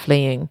everyone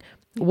fleeing,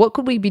 what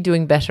could we be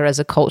doing better as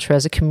a culture,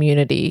 as a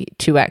community,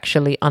 to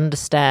actually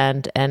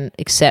understand and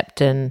accept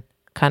and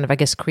kind of, I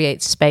guess,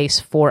 create space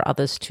for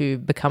others to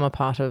become a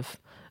part of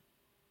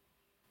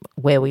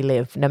where we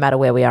live, no matter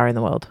where we are in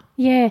the world?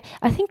 Yeah,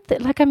 I think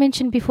that, like I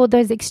mentioned before,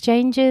 those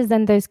exchanges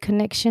and those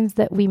connections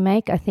that we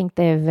make, I think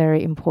they're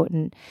very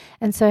important.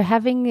 And so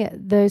having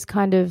those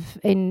kind of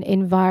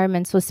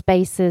environments or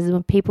spaces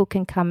where people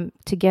can come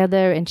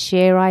together and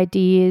share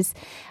ideas,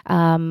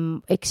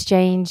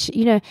 exchange,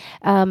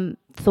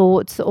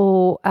 thoughts,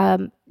 or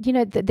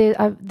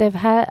they've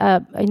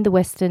had in the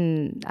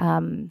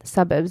western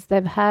suburbs,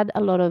 they've had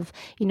a lot of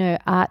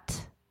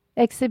art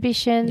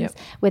exhibitions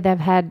where they've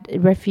had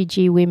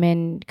refugee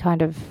women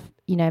kind of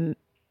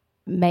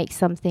make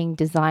something,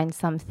 design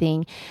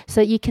something.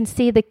 So you can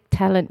see the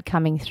talent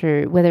coming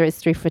through, whether it's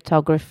through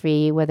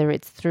photography, whether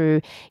it's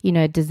through,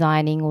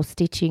 designing or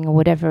stitching or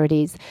whatever it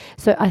is.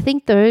 So I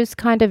think those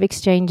kind of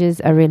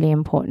exchanges are really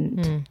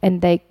important,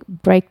 and they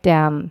break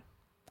down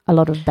a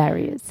lot of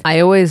barriers. I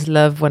always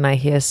love when I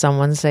hear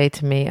someone say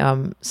to me,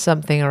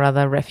 something or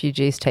other,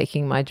 refugees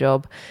taking my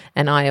job.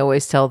 And I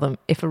always tell them,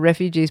 if a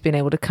refugee's been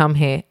able to come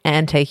here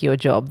and take your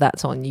job,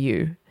 that's on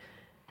you.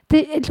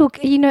 Look,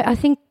 I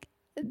think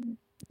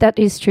that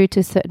is true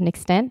to a certain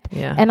extent.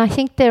 Yeah. And I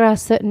think there are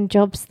certain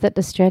jobs that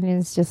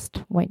Australians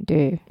just won't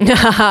do.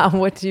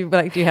 What do you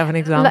like? Do you have an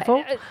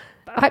example?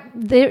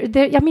 There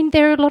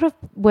are a lot of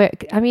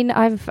work. I mean,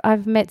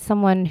 I've met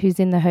someone who's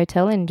in the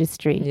hotel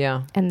industry.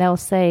 Yeah. And they'll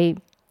say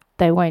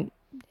they won't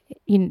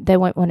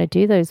want to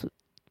do those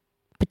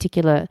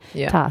particular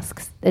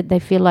tasks. They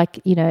feel like,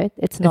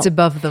 it's not. It's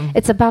above them.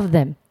 It's above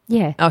them.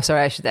 Yeah. Oh,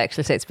 sorry. I should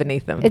actually say it's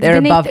beneath them. They're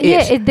above it.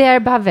 Yeah, they're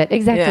above it.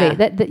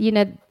 Exactly.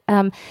 Yeah.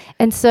 And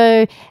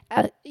so,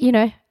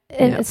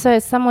 so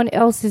someone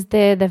else is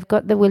there. They've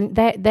got the will.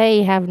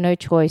 They have no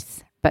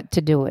choice but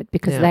to do it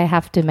because they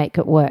have to make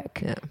it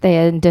work. Yeah. They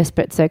are in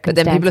desperate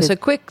circumstances. But then people are so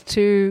quick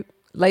to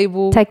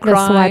label, take cry,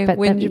 the swipe at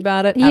whinge them.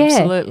 about it. Yeah.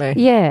 Absolutely.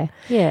 Yeah.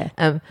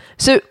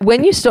 So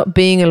when you stopped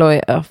being a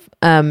lawyer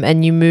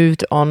and you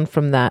moved on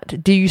from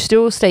that, do you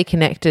still stay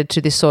connected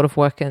to this sort of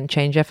work and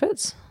change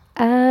efforts?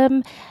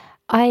 I've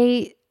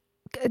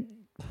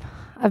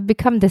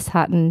become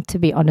disheartened, to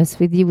be honest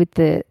with you, with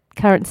the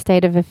current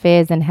state of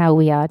affairs and how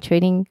we are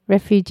treating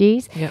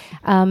refugees. Yep.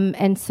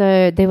 And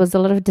so there was a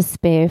lot of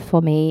despair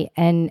for me,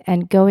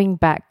 and going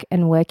back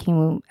and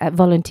working at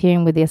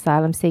volunteering with the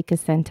Asylum Seeker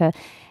Centre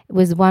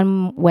was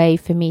one way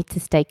for me to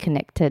stay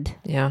connected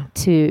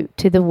to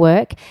the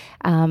work.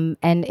 And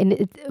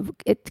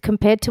it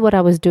compared to what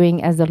I was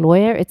doing as a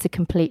lawyer, it's a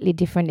completely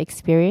different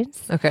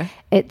experience. Okay.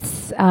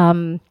 It's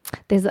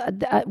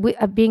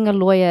being a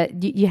lawyer,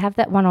 you have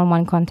that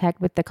one-on-one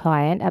contact with the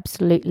client,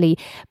 absolutely,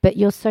 but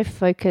you're so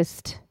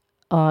focused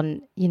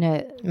on,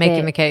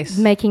 making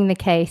the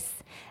case,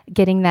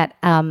 getting that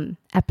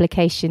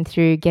application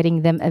through,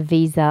 getting them a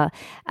visa.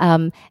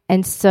 And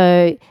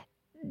so,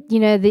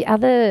 the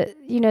other,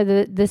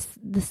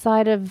 the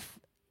side of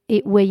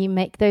it where you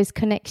make those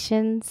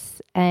connections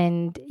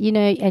and,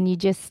 and you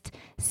just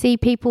see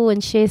people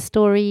and share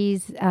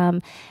stories,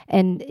 and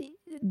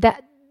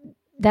that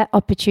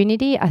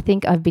opportunity, I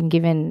think I've been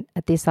given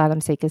at the Asylum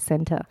Seeker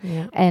Centre.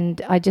 Yeah.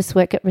 And I just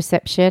work at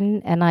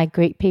reception and I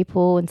greet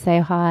people and say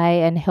hi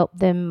and help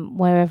them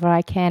wherever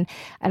I can.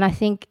 And I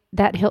think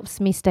that helps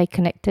me stay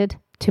connected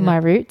to my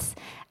roots,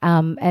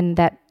 and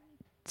that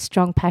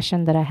strong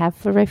passion that I have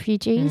for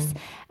refugees.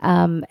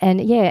 And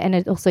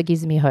it also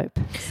gives me hope.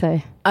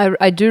 So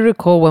I do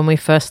recall when we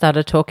first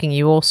started talking,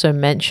 you also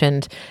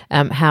mentioned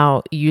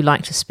how you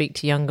like to speak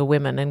to younger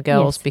women and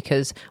girls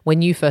because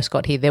when you first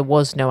got here, there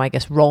was no, I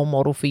guess, role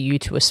model for you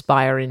to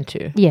aspire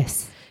into.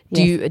 Yes.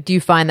 Do you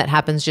find that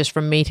happens just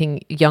from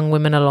meeting young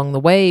women along the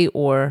way,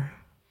 or?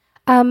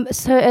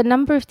 So a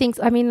number of things.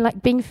 I mean,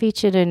 like being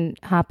featured in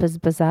Harper's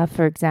Bazaar,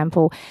 for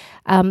example.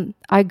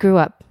 I grew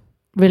up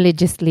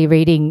religiously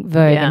reading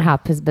Vogue and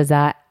Harper's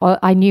Bazaar.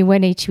 I knew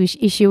when each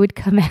issue would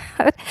come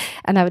out,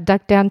 and I would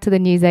duck down to the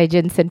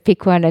newsagents and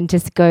pick one and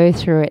just go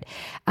through it.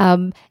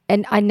 And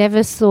I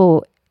never saw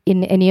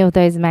in any of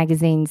those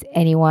magazines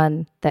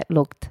anyone that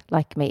looked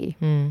like me,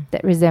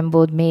 that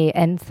resembled me,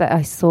 and that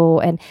I saw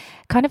and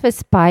kind of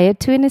aspired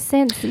to, in a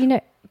sense,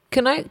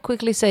 Can I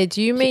quickly say,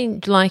 do you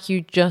mean like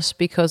you just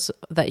because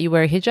that you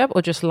wear a hijab,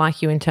 or just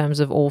like you in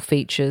terms of all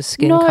features,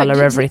 skin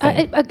color,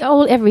 everything?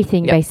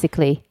 Everything,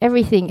 basically.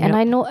 Everything. Yep. And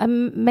I know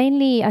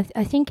mainly,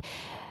 I think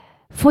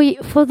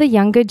for the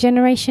younger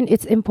generation,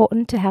 it's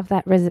important to have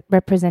that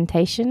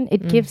representation.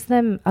 It gives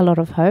them a lot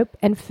of hope.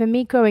 And for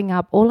me growing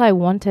up, all I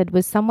wanted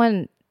was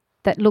someone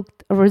that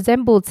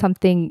resembled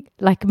something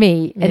like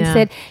me and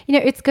said,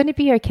 it's going to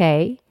be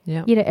okay.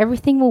 Yeah.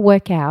 Everything will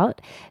work out.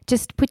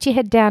 Just put your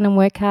head down and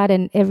work hard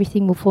and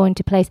everything will fall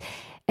into place.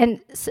 And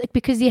so,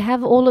 because you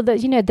have all of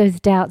those, those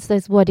doubts,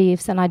 those what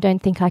ifs, and I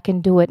don't think I can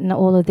do it and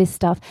all of this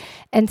stuff.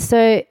 And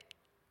so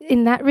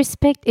in that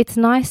respect, it's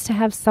nice to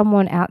have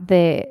someone out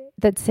there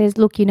that says,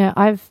 look,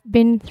 I've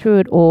been through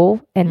it all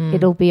and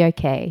it'll be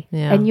okay.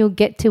 Yeah. And you'll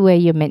get to where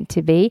you're meant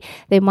to be.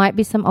 There might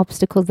be some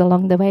obstacles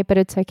along the way, but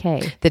it's okay.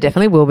 There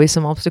definitely will be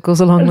some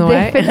obstacles along the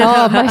way.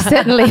 Oh, most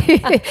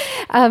certainly.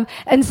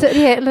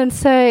 And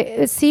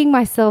so seeing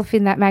myself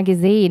in that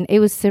magazine, it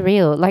was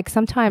surreal. Like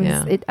sometimes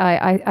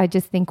I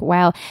just think,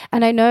 wow.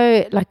 And I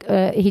know like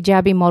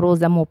hijabi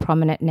models are more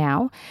prominent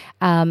now.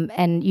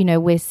 And,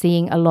 we're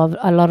seeing a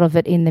lot of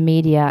it in the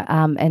media.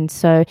 And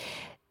so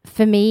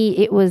for me,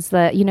 it was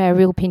a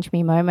real pinch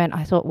me moment.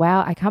 I thought,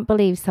 wow, I can't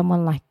believe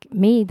someone like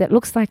me that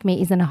looks like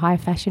me is in a high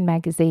fashion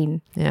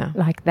magazine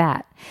like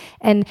that.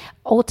 And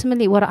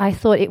ultimately what I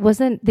thought, it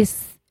wasn't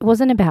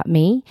about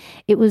me.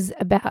 It was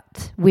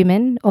about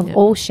women of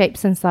all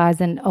shapes and sizes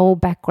and all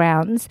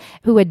backgrounds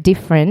who are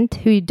different,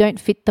 who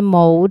don't fit the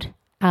mold,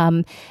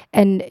 and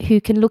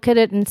who can look at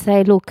it and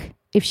say, look,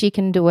 if she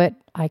can do it,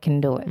 I can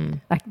do it.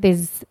 Like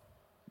there's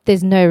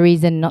there's no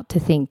reason not to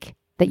think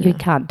that you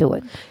can't do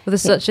it. Well,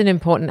 there's such an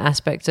important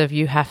aspect of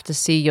you have to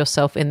see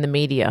yourself in the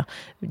media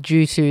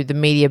due to the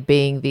media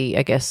being the,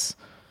 I guess,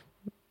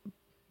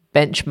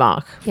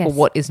 benchmark for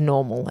what is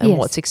normal and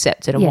what's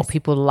accepted and what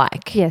people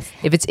like. Yes.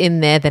 If it's in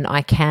there, then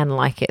I can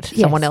like it.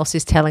 Someone else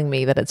is telling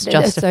me that it's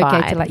justified. It's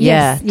okay to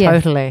like.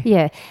 Totally.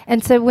 Yeah.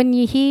 And so when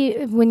you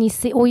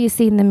see, all you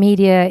see in the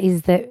media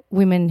is that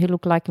women who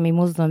look like me,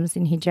 Muslims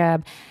in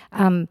hijab,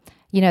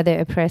 they're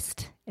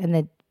oppressed and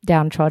they're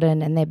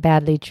downtrodden and they're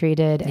badly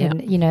treated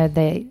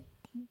and,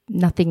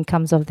 nothing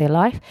comes of their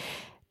life.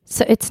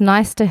 So it's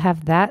nice to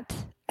have that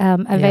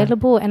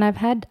available. And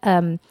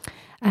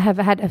I have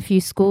had a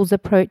few schools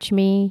approach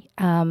me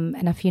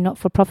and a few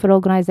not-for-profit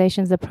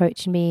organizations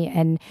approach me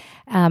and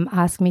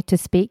ask me to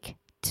speak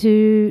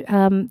to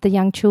the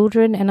young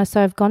children. And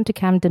so I've gone to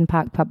Camden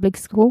Park Public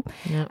School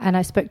and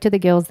I spoke to the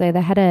girls there.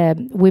 They had a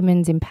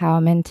women's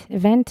empowerment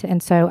event,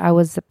 and so I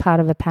was a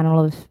part of a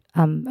panel of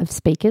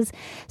speakers.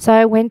 So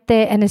I went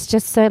there, and it's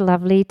just so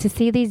lovely to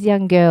see these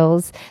young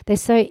girls. They're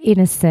so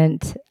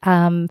innocent.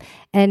 And,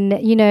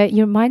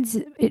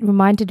 it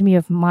reminded me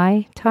of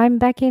my time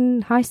back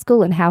in high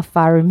school and how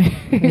far removed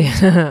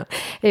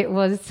it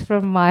was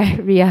from my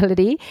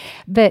reality.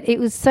 But it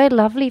was so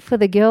lovely for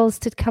the girls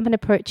to come and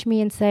approach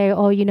me and say,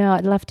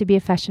 I'd love to be a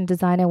fashion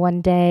designer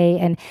one day,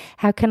 and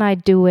how can I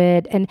do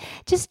it? And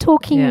just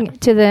talking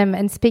to them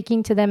and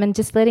speaking to them and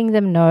just letting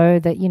them know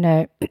that,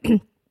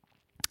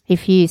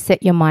 if you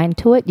set your mind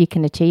to it, you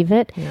can achieve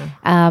it. Yeah.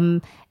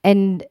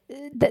 And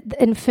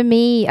for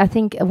me, I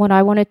think what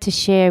I wanted to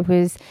share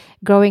was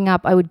growing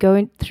up, I would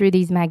go through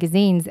these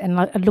magazines and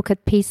I'd look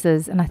at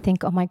pieces and I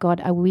think, oh my God,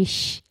 I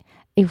wish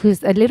it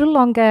was a little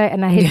longer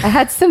and I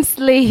had some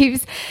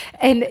sleeves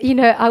and,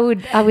 I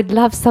would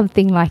love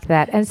something like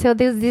that. And so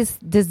there's this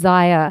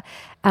desire.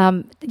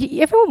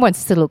 Everyone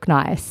wants to look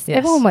nice. Yes.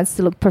 Everyone wants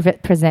to look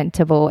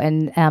presentable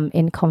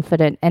and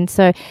confident. And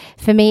so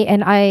for me,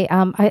 and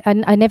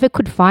I never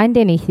could find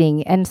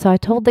anything. And so I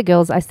told the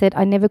girls, I said,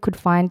 I never could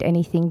find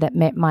anything that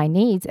met my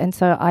needs. And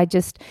so I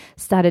just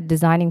started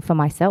designing for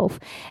myself.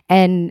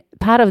 And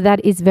part of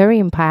that is very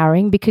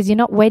empowering because you're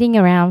not waiting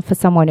around for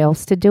someone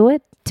else to do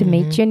it to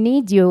meet your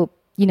needs. You're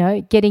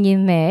getting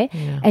in there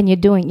and you're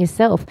doing it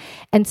yourself.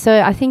 And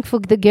so I think for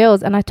the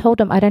girls, and I told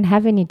them I don't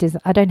have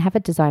a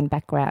design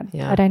background.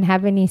 Yeah. I don't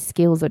have any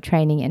skills or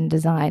training in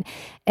design.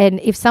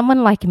 And if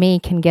someone like me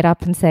can get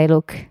up and say,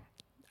 look,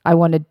 I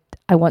want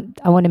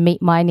to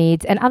meet my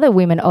needs, and other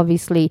women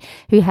obviously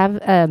who have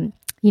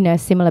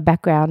similar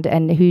background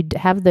and who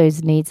have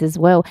those needs as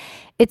well,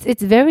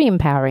 it's very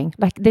empowering.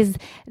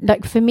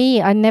 For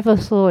me, I never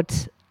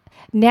thought.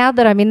 Now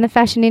that I'm in the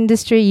fashion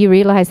industry, you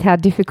realize how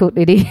difficult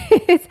it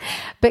is.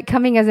 But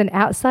coming as an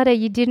outsider,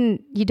 you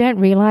don't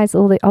realize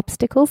all the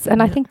obstacles.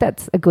 And I think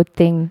that's a good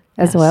thing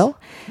as well.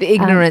 The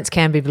ignorance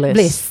can be bliss.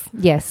 Bliss,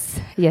 yes,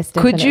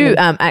 definitely. Could you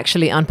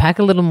actually unpack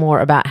a little more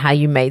about how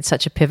you made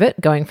such a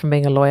pivot, going from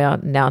being a lawyer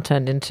now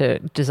turned into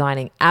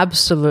designing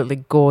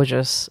absolutely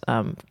gorgeous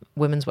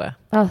women's wear?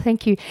 Oh,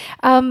 thank you.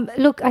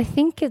 Look, I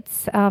think it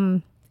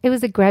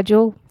was a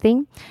gradual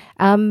thing.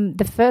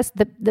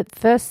 The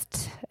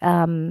first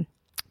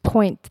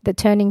point, the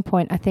turning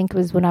point, I think,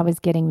 was when I was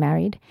getting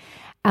married.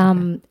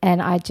 And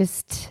I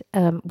just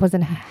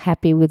wasn't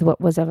happy with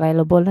what was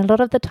available. And a lot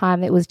of the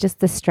time it was just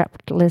the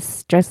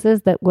strapless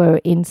dresses that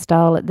were in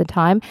style at the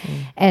time.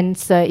 And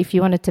so if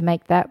you wanted to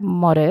make that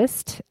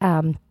modest,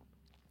 you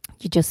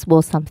just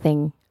wore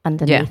something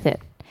underneath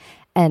it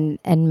and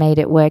made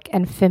it work.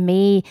 And for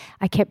me,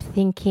 I kept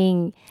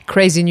thinking...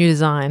 Crazy new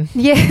design.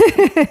 Yeah.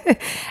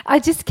 I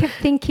just kept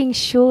thinking,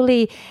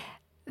 surely...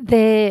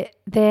 There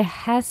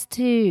has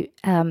to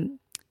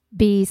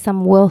be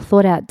some well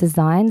thought out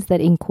designs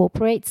that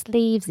incorporate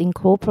sleeves,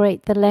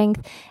 incorporate the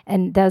length,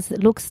 and does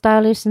look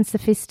stylish and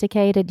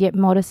sophisticated yet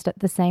modest at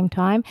the same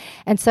time.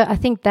 And so I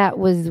think that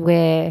was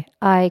where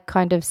I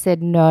kind of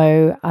said,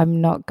 no, I'm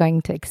not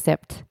going to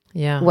accept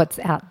what's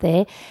out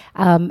there.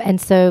 And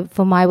so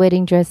for my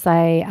wedding dress,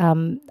 I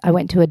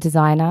went to a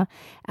designer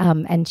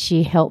and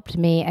she helped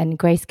me, and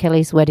Grace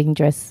Kelly's wedding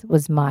dress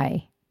was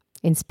my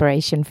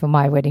inspiration for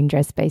my wedding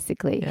dress,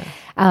 basically.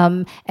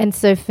 And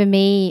so for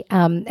me,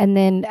 and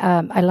then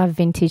I love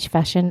vintage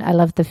fashion. I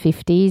love the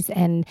 50s,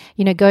 and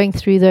going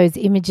through those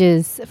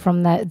images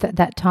from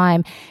that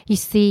time, you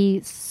see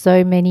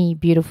so many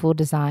beautiful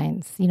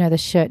designs. The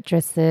shirt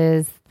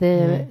dresses,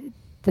 the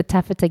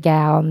taffeta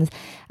gowns,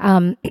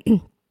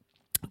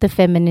 the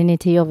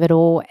femininity of it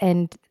all,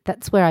 and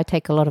that's where I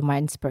take a lot of my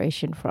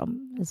inspiration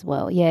from as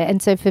well.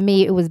 And so for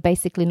me, it was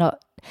basically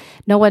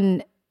no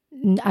one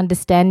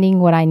understanding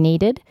what I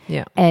needed.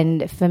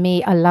 And for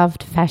me, I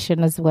loved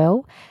fashion as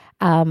well.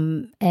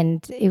 And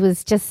it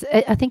was just,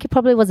 I think it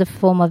probably was a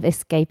form of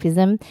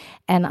escapism.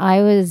 And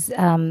I was,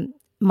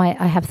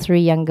 I have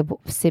 3 younger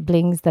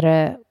siblings that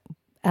are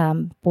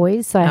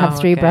boys. So I have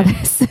 3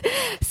 brothers.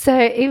 So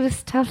it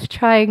was tough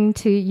trying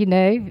to,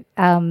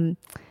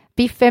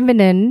 be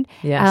feminine.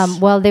 Yes.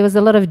 While there was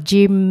a lot of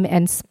gym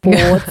and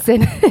sports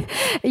and,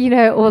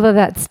 all of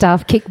that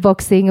stuff,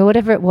 kickboxing or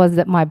whatever it was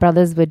that my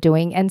brothers were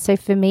doing. And so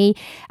for me,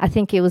 I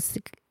think it was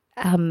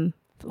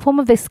form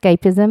of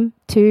escapism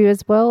too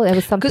as well. It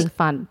was something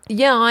fun.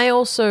 Yeah, I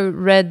also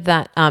read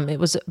that it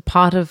was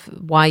part of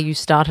why you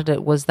started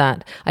it was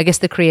that I guess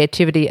the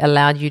creativity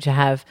allowed you to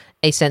have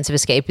a sense of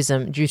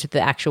escapism due to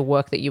the actual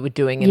work that you were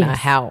doing and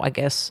how, I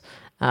guess,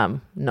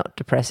 not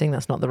depressing,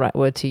 that's not the right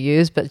word to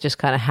use, but just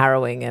kind of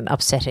harrowing and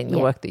upsetting the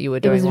work that you were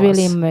doing. It was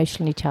really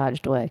emotionally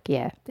charged work,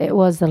 it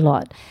was a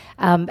lot.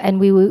 And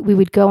we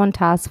would go on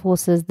task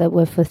forces that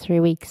were for 3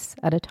 weeks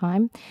at a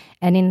time.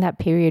 And in that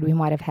period, we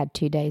might have had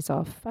 2 days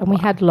off. And we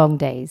had long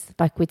days.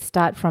 Like we'd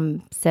start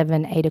from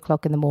 7, 8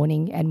 o'clock in the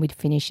morning and we'd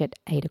finish at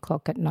 8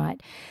 o'clock at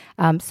night.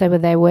 So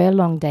they were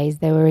long days.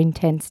 They were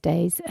intense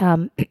days.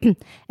 And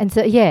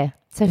so,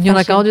 So you're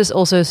like, I'll just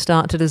also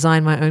start to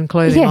design my own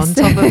clothing on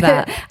top of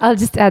that. I'll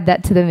just add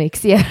that to the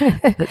mix. Yeah.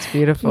 That's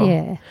beautiful.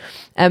 Yeah.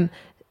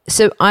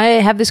 So I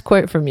have this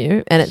quote from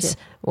you and it's,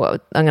 well,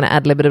 I'm going to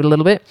ad-lib it a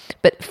little bit,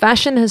 but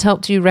fashion has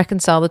helped you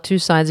reconcile the two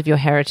sides of your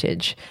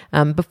heritage.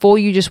 Before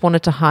you just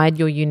wanted to hide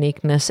your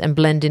uniqueness and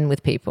blend in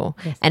with people.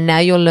 Yes. And now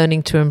you're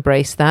learning to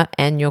embrace that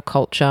and your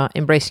culture,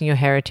 embracing your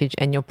heritage,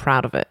 and you're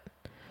proud of it.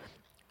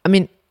 I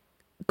mean,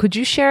 could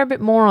you share a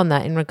bit more on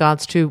that in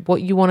regards to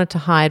what you wanted to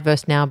hide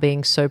versus now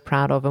being so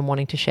proud of and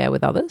wanting to share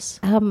with others?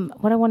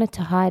 What I wanted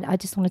to hide, I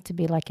just wanted to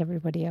be like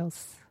everybody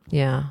else.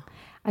 Yeah.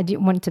 I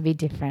didn't want to be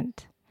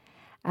different.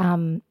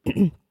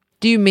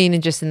 Do you mean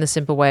just in the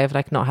simple way of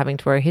like not having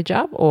to wear a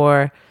hijab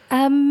or?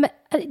 In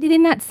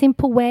that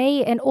simple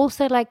way, and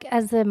also like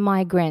as a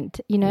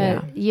migrant,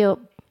 you're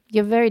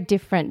very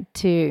different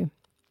to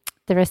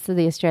the rest of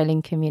the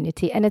Australian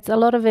community, and a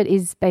lot of it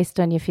is based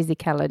on your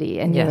physicality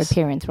and your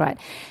appearance, right?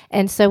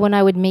 And so when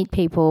I would meet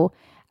people,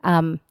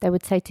 they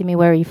would say to me,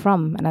 "Where are you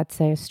from?" And I'd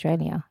say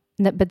Australia.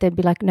 But they'd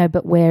be like, "No,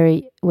 but where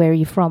are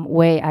you from?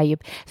 Where are you?"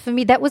 For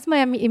me, that was my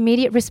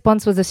immediate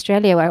response was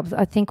Australia.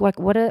 I think like,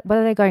 what are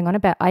they going on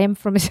about? I am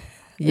from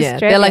Yeah,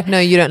 Australia. They're like, no,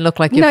 you don't look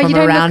like you're from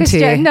around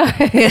here. No,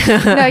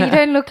 no, you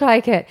don't look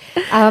like it.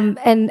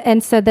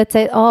 And so they'd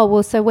say, oh,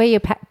 well, so where are your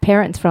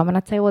parents from? And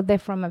I'd say, well, they're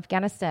from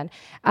Afghanistan.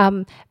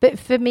 But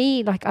for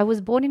me, like I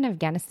was born in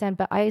Afghanistan,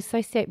 but I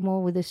associate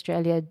more with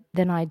Australia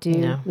than I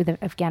do with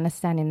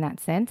Afghanistan in that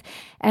sense.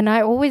 And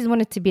I always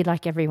wanted to be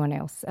like everyone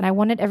else. And I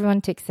wanted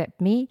everyone to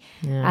accept me.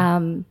 Yeah.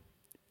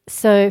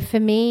 So for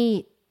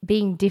me,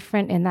 being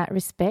different in that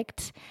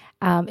respect,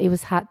 it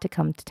was hard to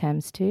come to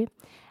terms to.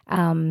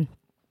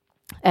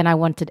 And I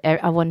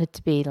wanted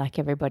to be like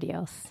everybody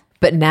else.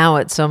 But now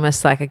it's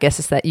almost like, I guess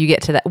it's that you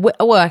get to that.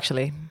 Well,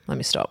 actually, let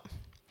me stop.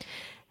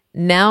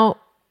 Now,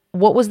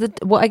 what was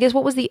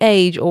the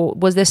age, or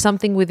was there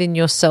something within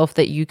yourself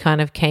that you kind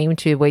of came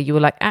to where you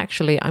were like,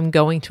 actually, I'm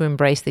going to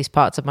embrace these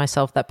parts of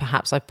myself that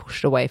perhaps I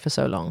pushed away for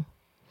so long?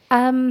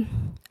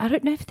 I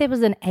don't know if there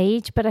was an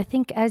age, but I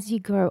think as you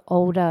grow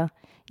older,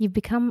 you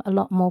become a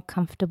lot more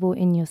comfortable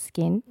in your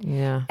skin.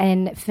 Yeah.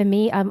 And for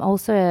me, I'm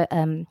also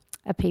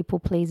a people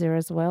pleaser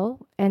as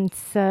well, and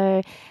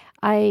so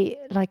I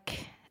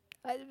like.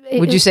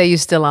 Would you say you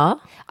still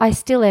are? I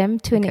still am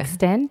to an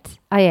extent.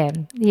 I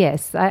am,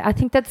 yes. I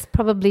think that's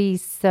probably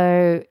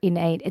so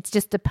innate. It's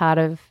just a part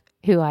of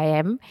who I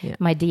am,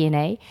 my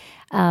DNA.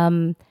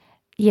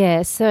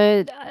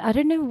 So I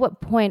don't know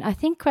what point. I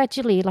think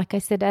gradually, like I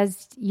said,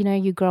 as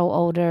you grow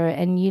older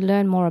and you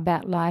learn more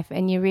about life,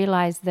 and you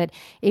realize that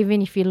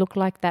even if you look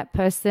like that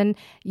person,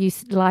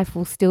 life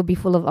will still be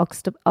full of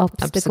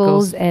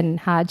obstacles and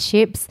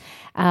hardships.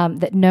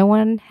 That no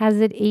one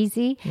has it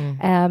easy.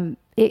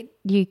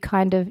 You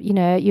kind of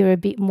you're a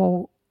bit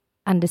more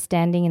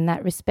understanding in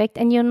that respect,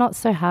 and you're not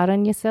so hard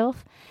on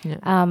yourself. Yeah.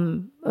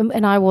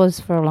 And I was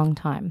for a long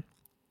time.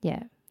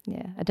 Yeah.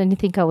 Yeah, I don't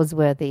think I was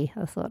worthy.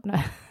 I thought, no.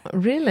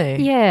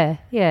 Really?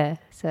 Yeah.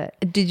 So,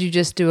 did you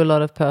just do a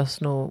lot of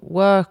personal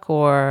work,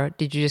 or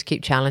did you just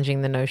keep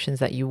challenging the notions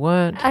that you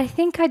weren't? I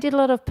think I did a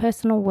lot of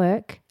personal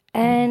work,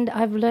 and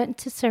I've learned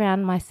to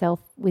surround myself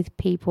with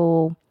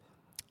people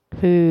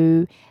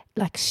who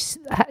like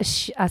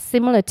are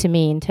similar to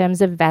me in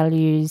terms of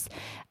values.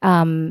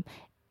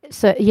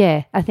 So,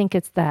 I think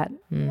it's that.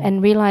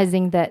 And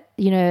realizing that,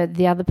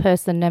 the other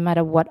person, no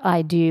matter what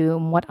I do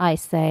and what I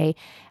say,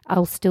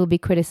 I'll still be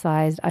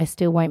criticized. I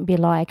still won't be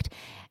liked.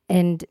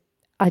 And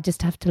I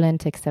just have to learn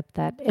to accept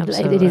that.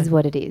 It is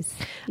what it is.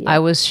 Yeah. I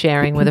was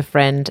sharing with a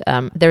friend,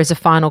 there is a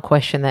final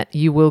question that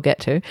you will get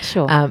to.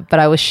 Sure. But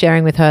I was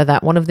sharing with her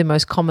that one of the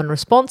most common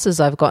responses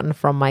I've gotten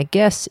from my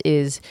guests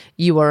is,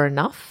 you are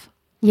enough.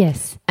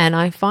 Yes. And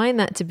I find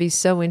that to be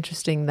so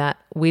interesting that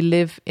we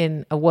live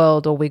in a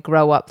world, or we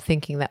grow up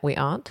thinking that we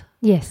aren't.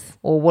 Yes.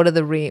 Or what are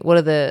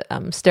the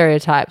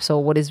stereotypes,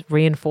 or what is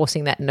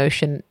reinforcing that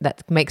notion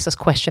that makes us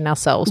question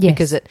ourselves? Yes.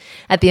 Because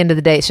at the end of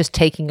the day, it's just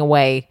taking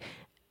away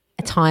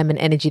time and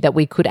energy that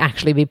we could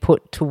actually be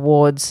put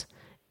towards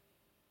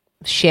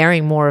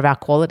sharing more of our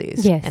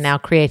qualities and our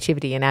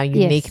creativity and our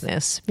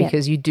uniqueness.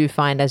 Because you do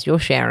find, as you're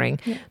sharing,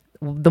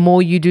 the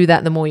more you do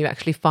that, the more you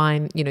actually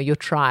find, your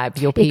tribe,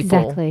 your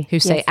people who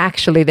say,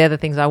 actually, they're the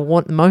things I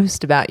want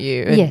most about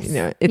you.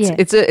 And,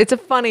 it's a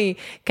funny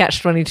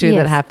catch-22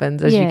 that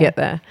happens as you get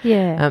there.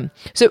 Yeah.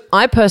 So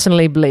I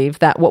personally believe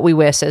that what we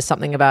wear says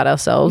something about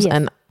ourselves,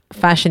 and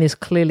fashion is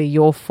clearly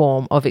your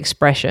form of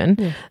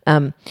expression.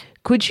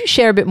 Could you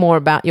share a bit more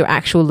about your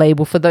actual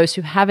label for those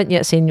who haven't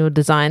yet seen your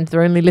designs?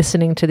 They're only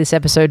listening to this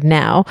episode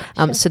now,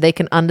 so they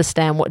can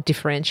understand what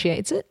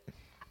differentiates it.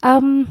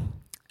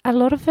 A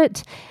lot of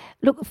it,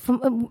 look,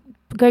 from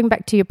going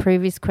back to your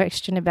previous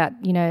question about,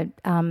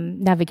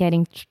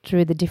 navigating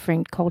through the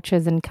different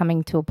cultures and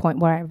coming to a point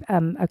where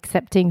I'm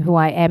accepting who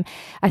I am.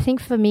 I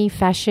think for me,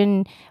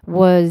 fashion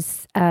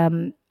was,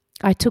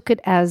 I took it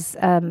as,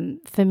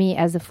 for me,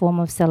 as a form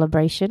of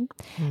celebration.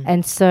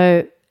 And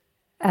so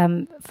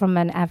from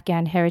an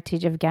Afghan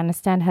heritage,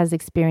 Afghanistan has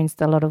experienced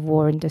a lot of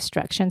war and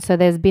destruction. So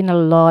there's been a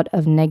lot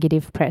of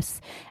negative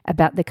press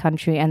about the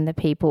country and the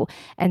people.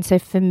 And so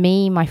for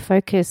me, my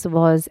focus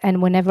was,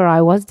 and whenever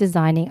I was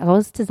designing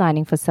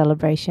for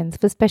celebrations,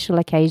 for special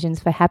occasions,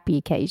 for happy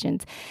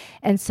occasions.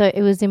 And so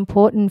it was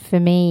important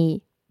for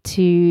me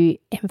to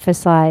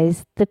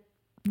emphasize the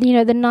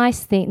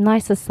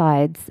nicer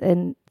sides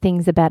and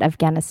things about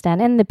Afghanistan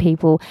and the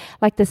people,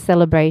 like the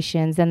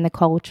celebrations and the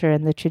culture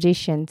and the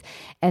traditions.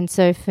 And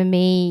so for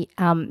me,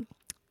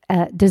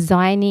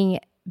 designing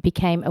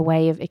became a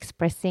way of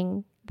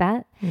expressing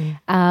that.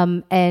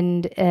 I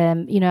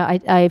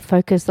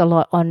focus a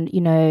lot on,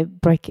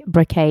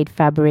 brocade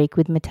fabric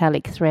with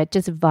metallic thread,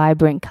 just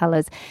vibrant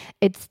colors.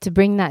 It's to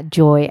bring that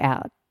joy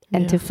out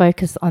and to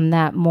focus on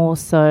that more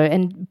so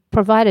and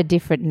provide a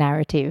different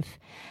narrative.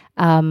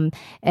 And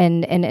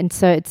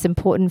so it's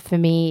important for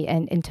me,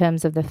 and in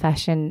terms of the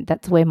fashion,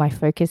 that's where my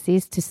focus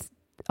is,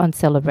 on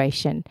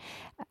celebration.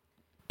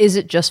 Is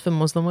it just for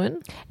Muslim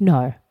women?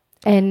 No.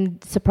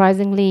 And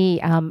surprisingly,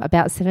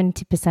 about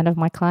 70% of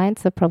my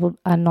clients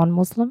are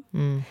non-Muslim.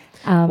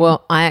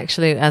 Well, I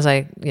actually, as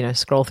I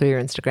scroll through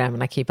your Instagram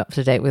and I keep up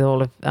to date with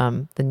all of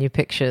the new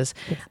pictures,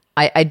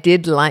 I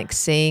did like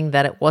seeing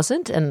that it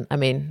wasn't. And I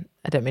mean,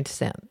 I don't mean to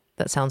sound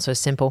that sounds so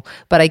simple,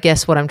 but I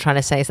guess what I'm trying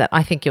to say is that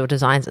I think your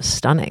designs are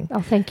stunning.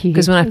 Oh, thank you.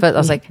 Because when I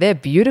was like, they're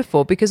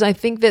beautiful, because I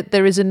think that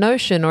there is a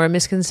notion or a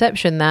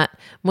misconception that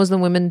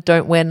Muslim women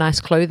don't wear nice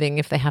clothing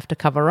if they have to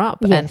cover up.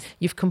 Yes. And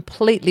you've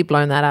completely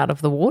blown that out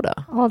of the water.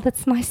 Oh,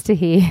 that's nice to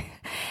hear.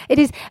 It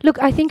is. Look,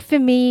 I think for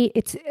me,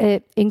 it's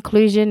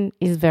inclusion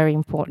is very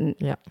important.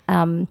 Yeah.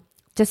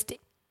 Just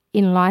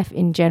in life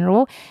in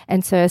general.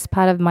 And so as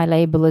part of my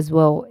label as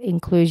well,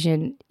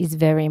 inclusion is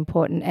very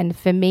important. And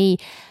for me,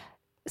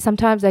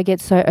 sometimes I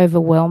get so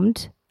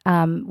overwhelmed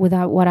with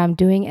what I'm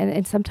doing,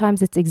 and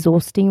sometimes it's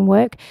exhausting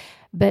work.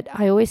 But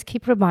I always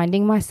keep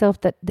reminding myself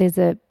that there's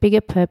a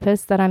bigger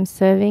purpose that I'm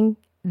serving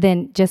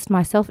than just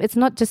myself. It's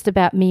not just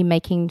about me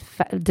making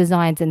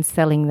designs and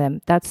selling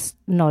them. That's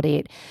not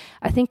it.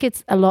 I think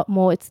it's a lot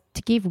more. It's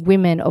to give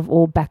women of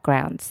all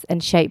backgrounds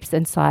and shapes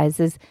and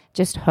sizes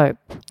just hope.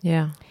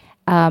 Yeah.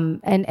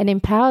 And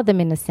empower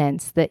them in a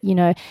sense that,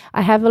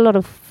 I have a lot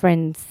of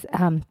friends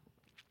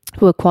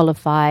who are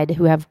qualified,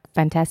 who have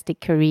fantastic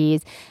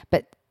careers,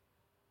 but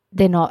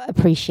they're not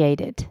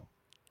appreciated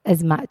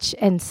as much.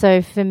 And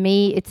so for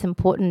me, it's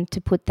important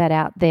to put that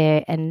out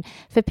there and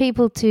for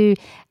people to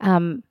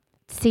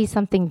see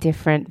something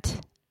different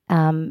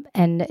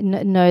and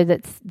know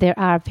that there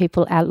are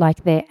people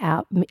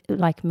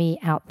like me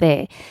out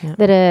there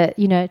that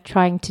are,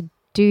 trying to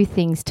do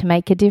things to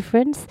make a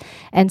difference.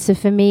 And so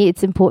for me,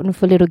 it's important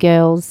for little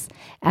girls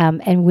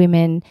and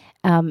women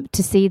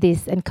to see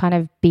this and kind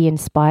of be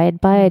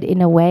inspired by it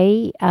in a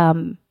way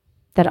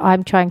that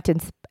I'm trying to,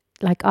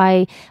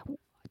 I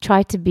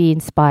try to be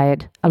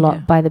inspired a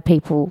lot by the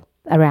people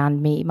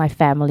around me, my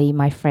family,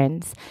 my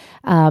friends.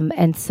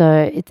 And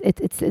so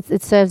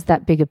it serves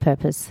that bigger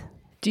purpose.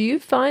 Do you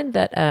find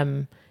that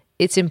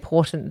it's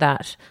important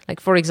that,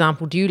 for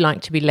example, do you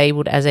like to be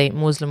labelled as a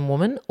Muslim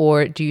woman,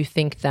 or do you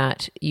think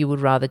that you would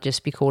rather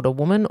just be called a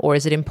woman, or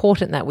is it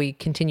important that we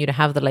continue to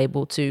have the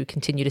label to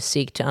continue to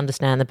seek to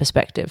understand the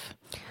perspective?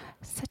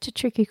 Such a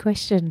tricky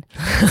question.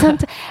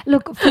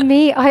 Look, for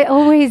me, I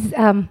always,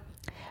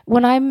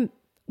 when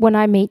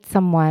I meet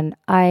someone,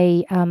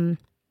 I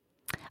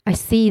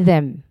see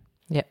them.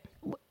 Yep.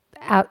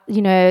 Out,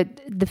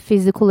 the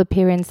physical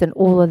appearance and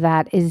all of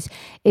that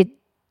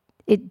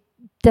it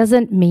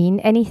doesn't mean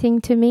anything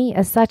to me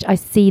as such. I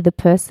see the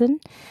person.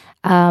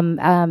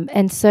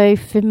 And so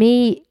for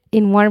me,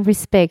 in one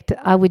respect,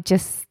 I would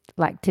just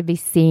like to be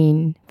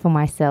seen for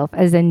myself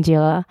as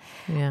Anjilla.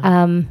 Yeah.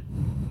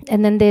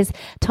 And then there's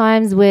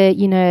times where,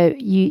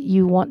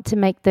 you want to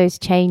make those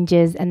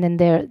changes, and then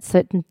there are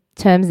certain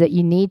terms that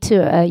you need to,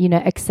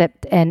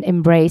 accept and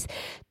embrace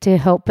to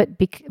help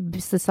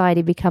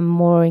society become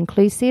more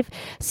inclusive.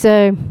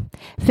 So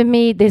for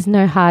me, there's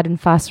no hard and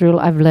fast rule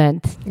I've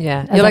learned.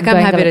 Yeah. You're like, I'm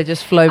happy to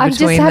just flow between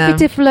them. I'm just happy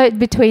to float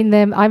between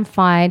them. I'm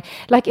fine.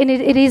 And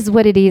it is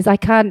what it is. I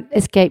can't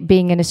escape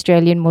being an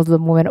Australian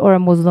Muslim woman or a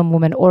Muslim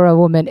woman or a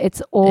woman.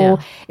 It's all,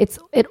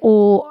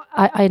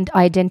 I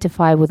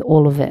identify with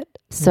all of it.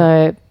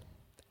 So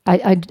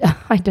I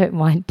don't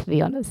mind, to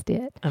be honest.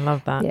 Yeah. I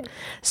love that. Yeah.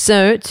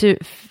 So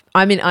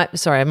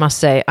I must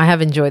say, I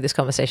have enjoyed this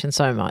conversation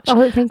so much.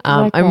 Oh, thank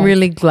you. I'm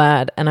really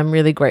glad and I'm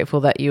really grateful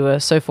that you were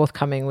so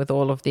forthcoming with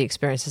all of the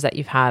experiences that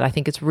you've had. I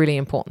think it's really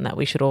important that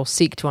we should all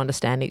seek to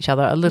understand each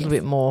other a little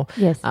bit more,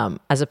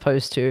 as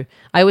opposed to,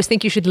 I always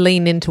think you should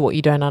lean into what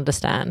you don't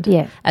understand,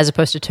 as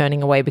opposed to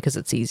turning away because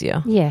it's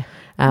easier. Yeah.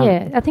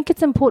 I think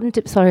it's important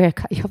to, sorry, I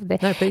cut you off there.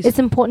 No, please. It's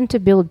important to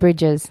build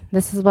bridges.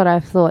 This is what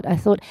I've thought. I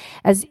thought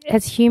as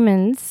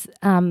humans,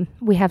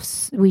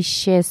 we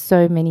share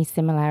so many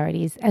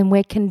similarities, and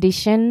we're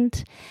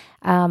conditioned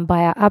by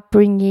our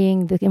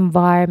upbringing, the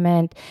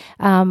environment,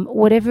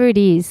 whatever it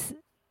is,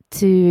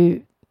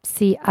 to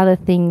see other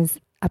things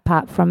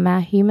apart from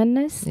our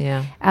humanness.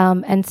 Yeah.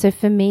 And so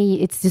for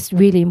me, it's just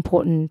really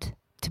important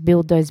to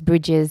build those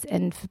bridges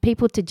and for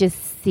people to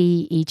just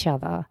see each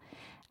other.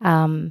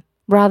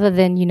 Rather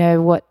than,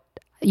 what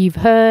you've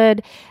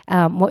heard,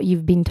 what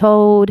you've been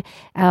told,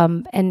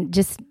 and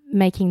just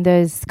making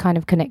those kind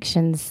of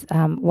connections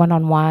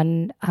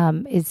one-on-one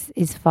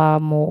is far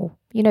more,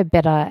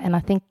 better. And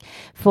I think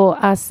for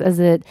us as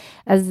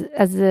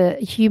a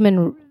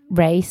human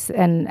race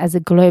and as a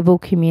global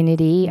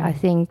community, I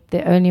think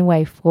the only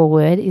way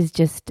forward is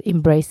just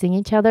embracing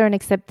each other and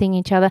accepting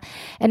each other.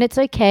 And it's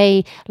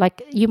okay,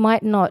 like you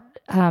might not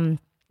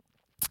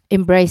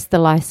embrace the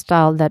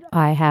lifestyle that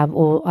I have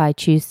or I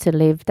choose to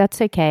live. That's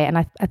okay. And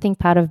I think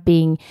part of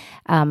being,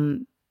 a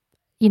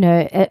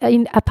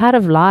part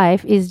of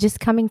life is just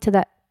coming to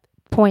that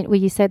point where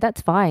you say,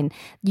 that's fine.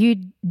 You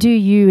do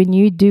you and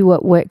you do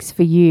what works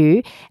for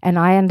you. And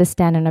I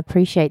understand and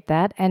appreciate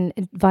that, and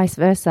vice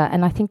versa.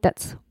 And I think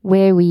that's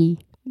where we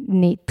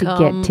need to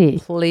get to.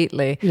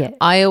 Completely. Yeah.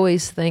 I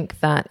always think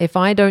that if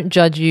I don't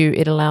judge you,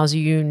 it allows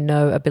you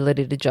no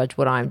ability to judge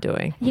what I'm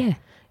doing. Yeah.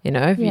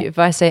 If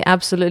I say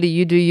absolutely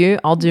you do you,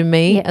 I'll do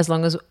me, as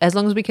long as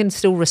we can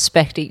still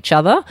respect each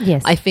other,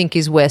 I think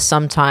is where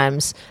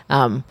sometimes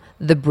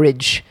the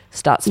bridge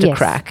starts to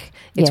crack.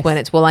 It's when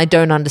it's, well, I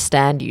don't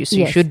understand you, so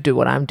you should do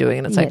what I'm doing.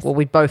 And it's like, well,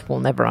 we both will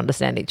never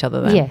understand each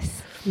other then.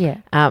 Yes.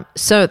 Yeah.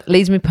 So it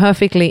leads me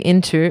perfectly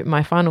into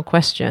my final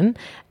question.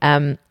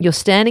 You're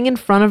standing in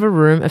front of a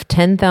room of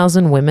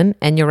 10,000 women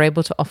and you're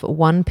able to offer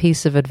one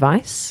piece of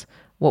advice.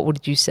 What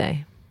would you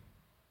say?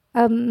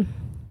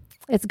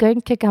 It's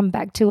going to come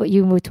back to what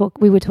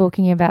we were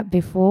talking about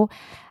before.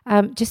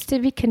 Just to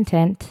be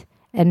content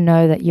and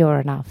know that you're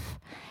enough.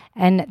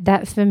 And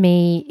that for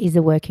me is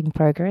a work in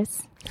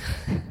progress.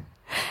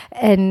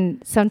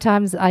 And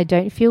sometimes I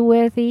don't feel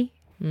worthy.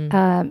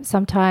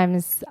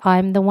 Sometimes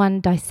I'm the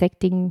one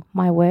dissecting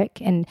my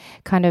work and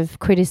kind of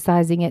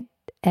criticizing it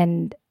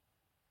and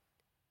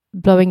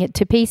blowing it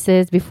to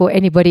pieces before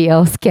anybody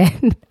else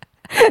can.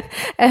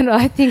 And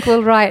I think,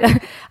 well,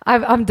 right,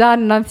 I'm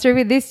done and I'm through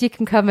with this. You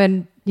can come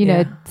and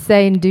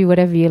say and do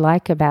whatever you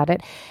like about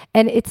it.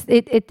 And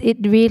it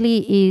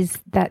really is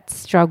that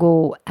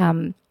struggle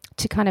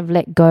to kind of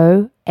let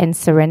go and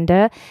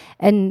surrender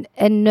and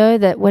know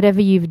that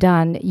whatever you've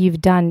done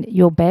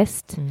your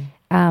best.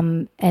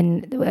 And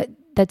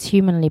that's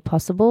humanly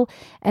possible,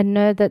 and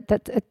know that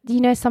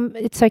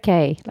it's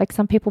okay. Like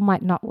some people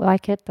might not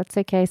like it. That's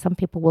okay. Some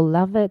people will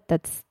love it.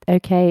 That's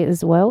okay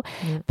as well.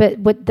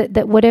 But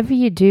that whatever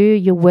you do,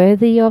 you're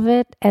worthy of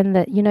it, and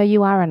that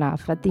you are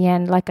enough at the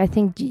end. Like I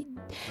think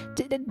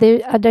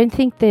I don't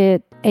think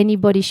that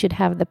anybody should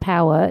have the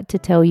power to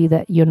tell you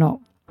that you're not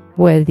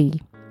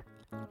worthy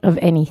of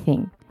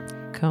anything.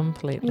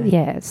 Completely.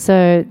 Yeah.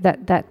 So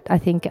that I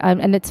think,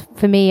 and it's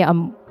for me,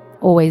 I'm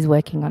always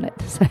working on it.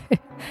 So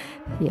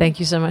Thank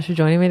you so much for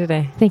joining me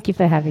today. Thank you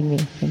for having me.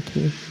 Thank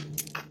you.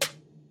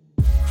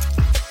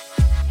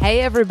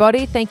 Hey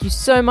everybody, thank you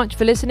so much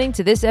for listening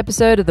to this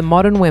episode of The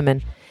Modern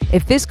Women.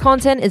 If this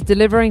content is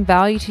delivering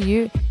value to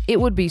you, it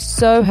would be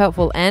so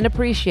helpful and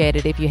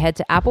appreciated if you head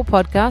to Apple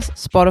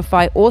Podcasts,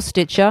 Spotify, or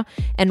Stitcher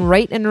and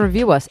rate and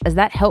review us, as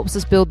that helps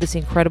us build this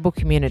incredible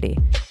community.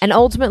 And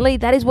ultimately,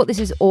 that is what this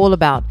is all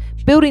about,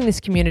 building this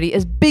community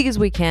as big as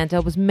we can to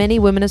help as many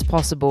women as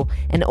possible,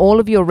 and all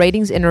of your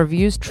ratings and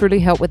reviews truly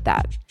help with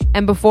that.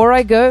 And before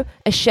I go,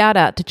 a shout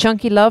out to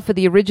Chunky Love for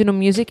the original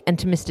music and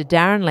to Mr.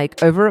 Darren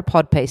Lake over at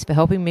Podpace for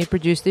helping me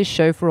produce this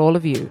show for all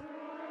of you.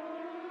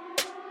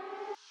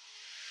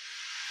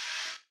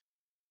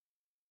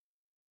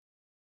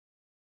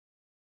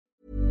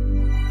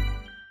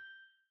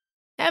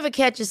 Ever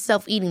catch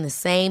yourself eating the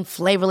same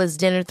flavorless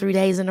dinner 3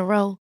 days in a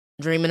row?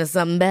 Dreaming of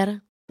something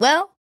better?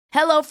 Well,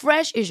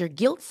 HelloFresh is your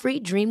guilt-free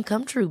dream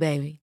come true,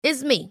 baby.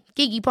 It's me,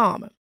 Keke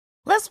Palmer.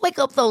 Let's wake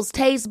up those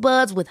taste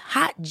buds with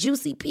hot,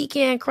 juicy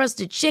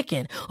pecan-crusted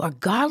chicken or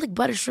garlic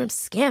butter shrimp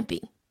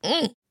scampi.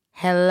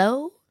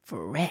 Hello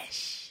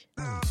Fresh.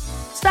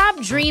 Stop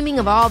dreaming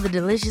of all the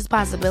delicious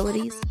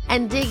possibilities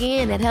and dig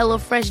in at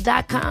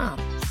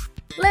HelloFresh.com.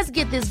 Let's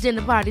get this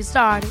dinner party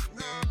started.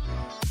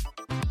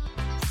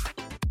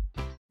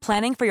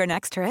 Planning for your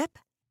next trip?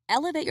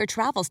 Elevate your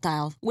travel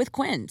style with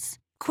Quince.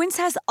 Quince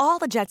has all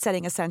the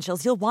jet-setting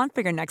essentials you'll want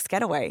for your next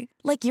getaway,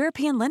 like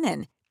European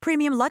linen,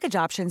 premium luggage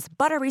options,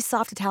 buttery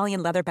soft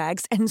Italian leather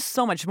bags, and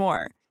so much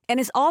more. And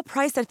is all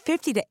priced at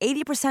 50 to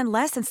 80%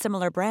 less than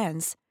similar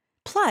brands.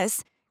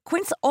 Plus,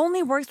 Quince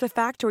only works with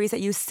factories that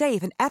use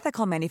safe and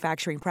ethical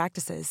manufacturing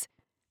practices.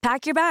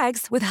 Pack your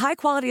bags with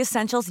high-quality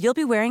essentials you'll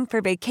be wearing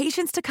for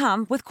vacations to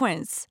come with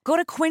Quince. Go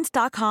to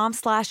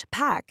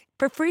quince.com/pack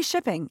for free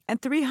shipping and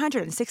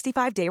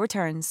 365-day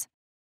returns.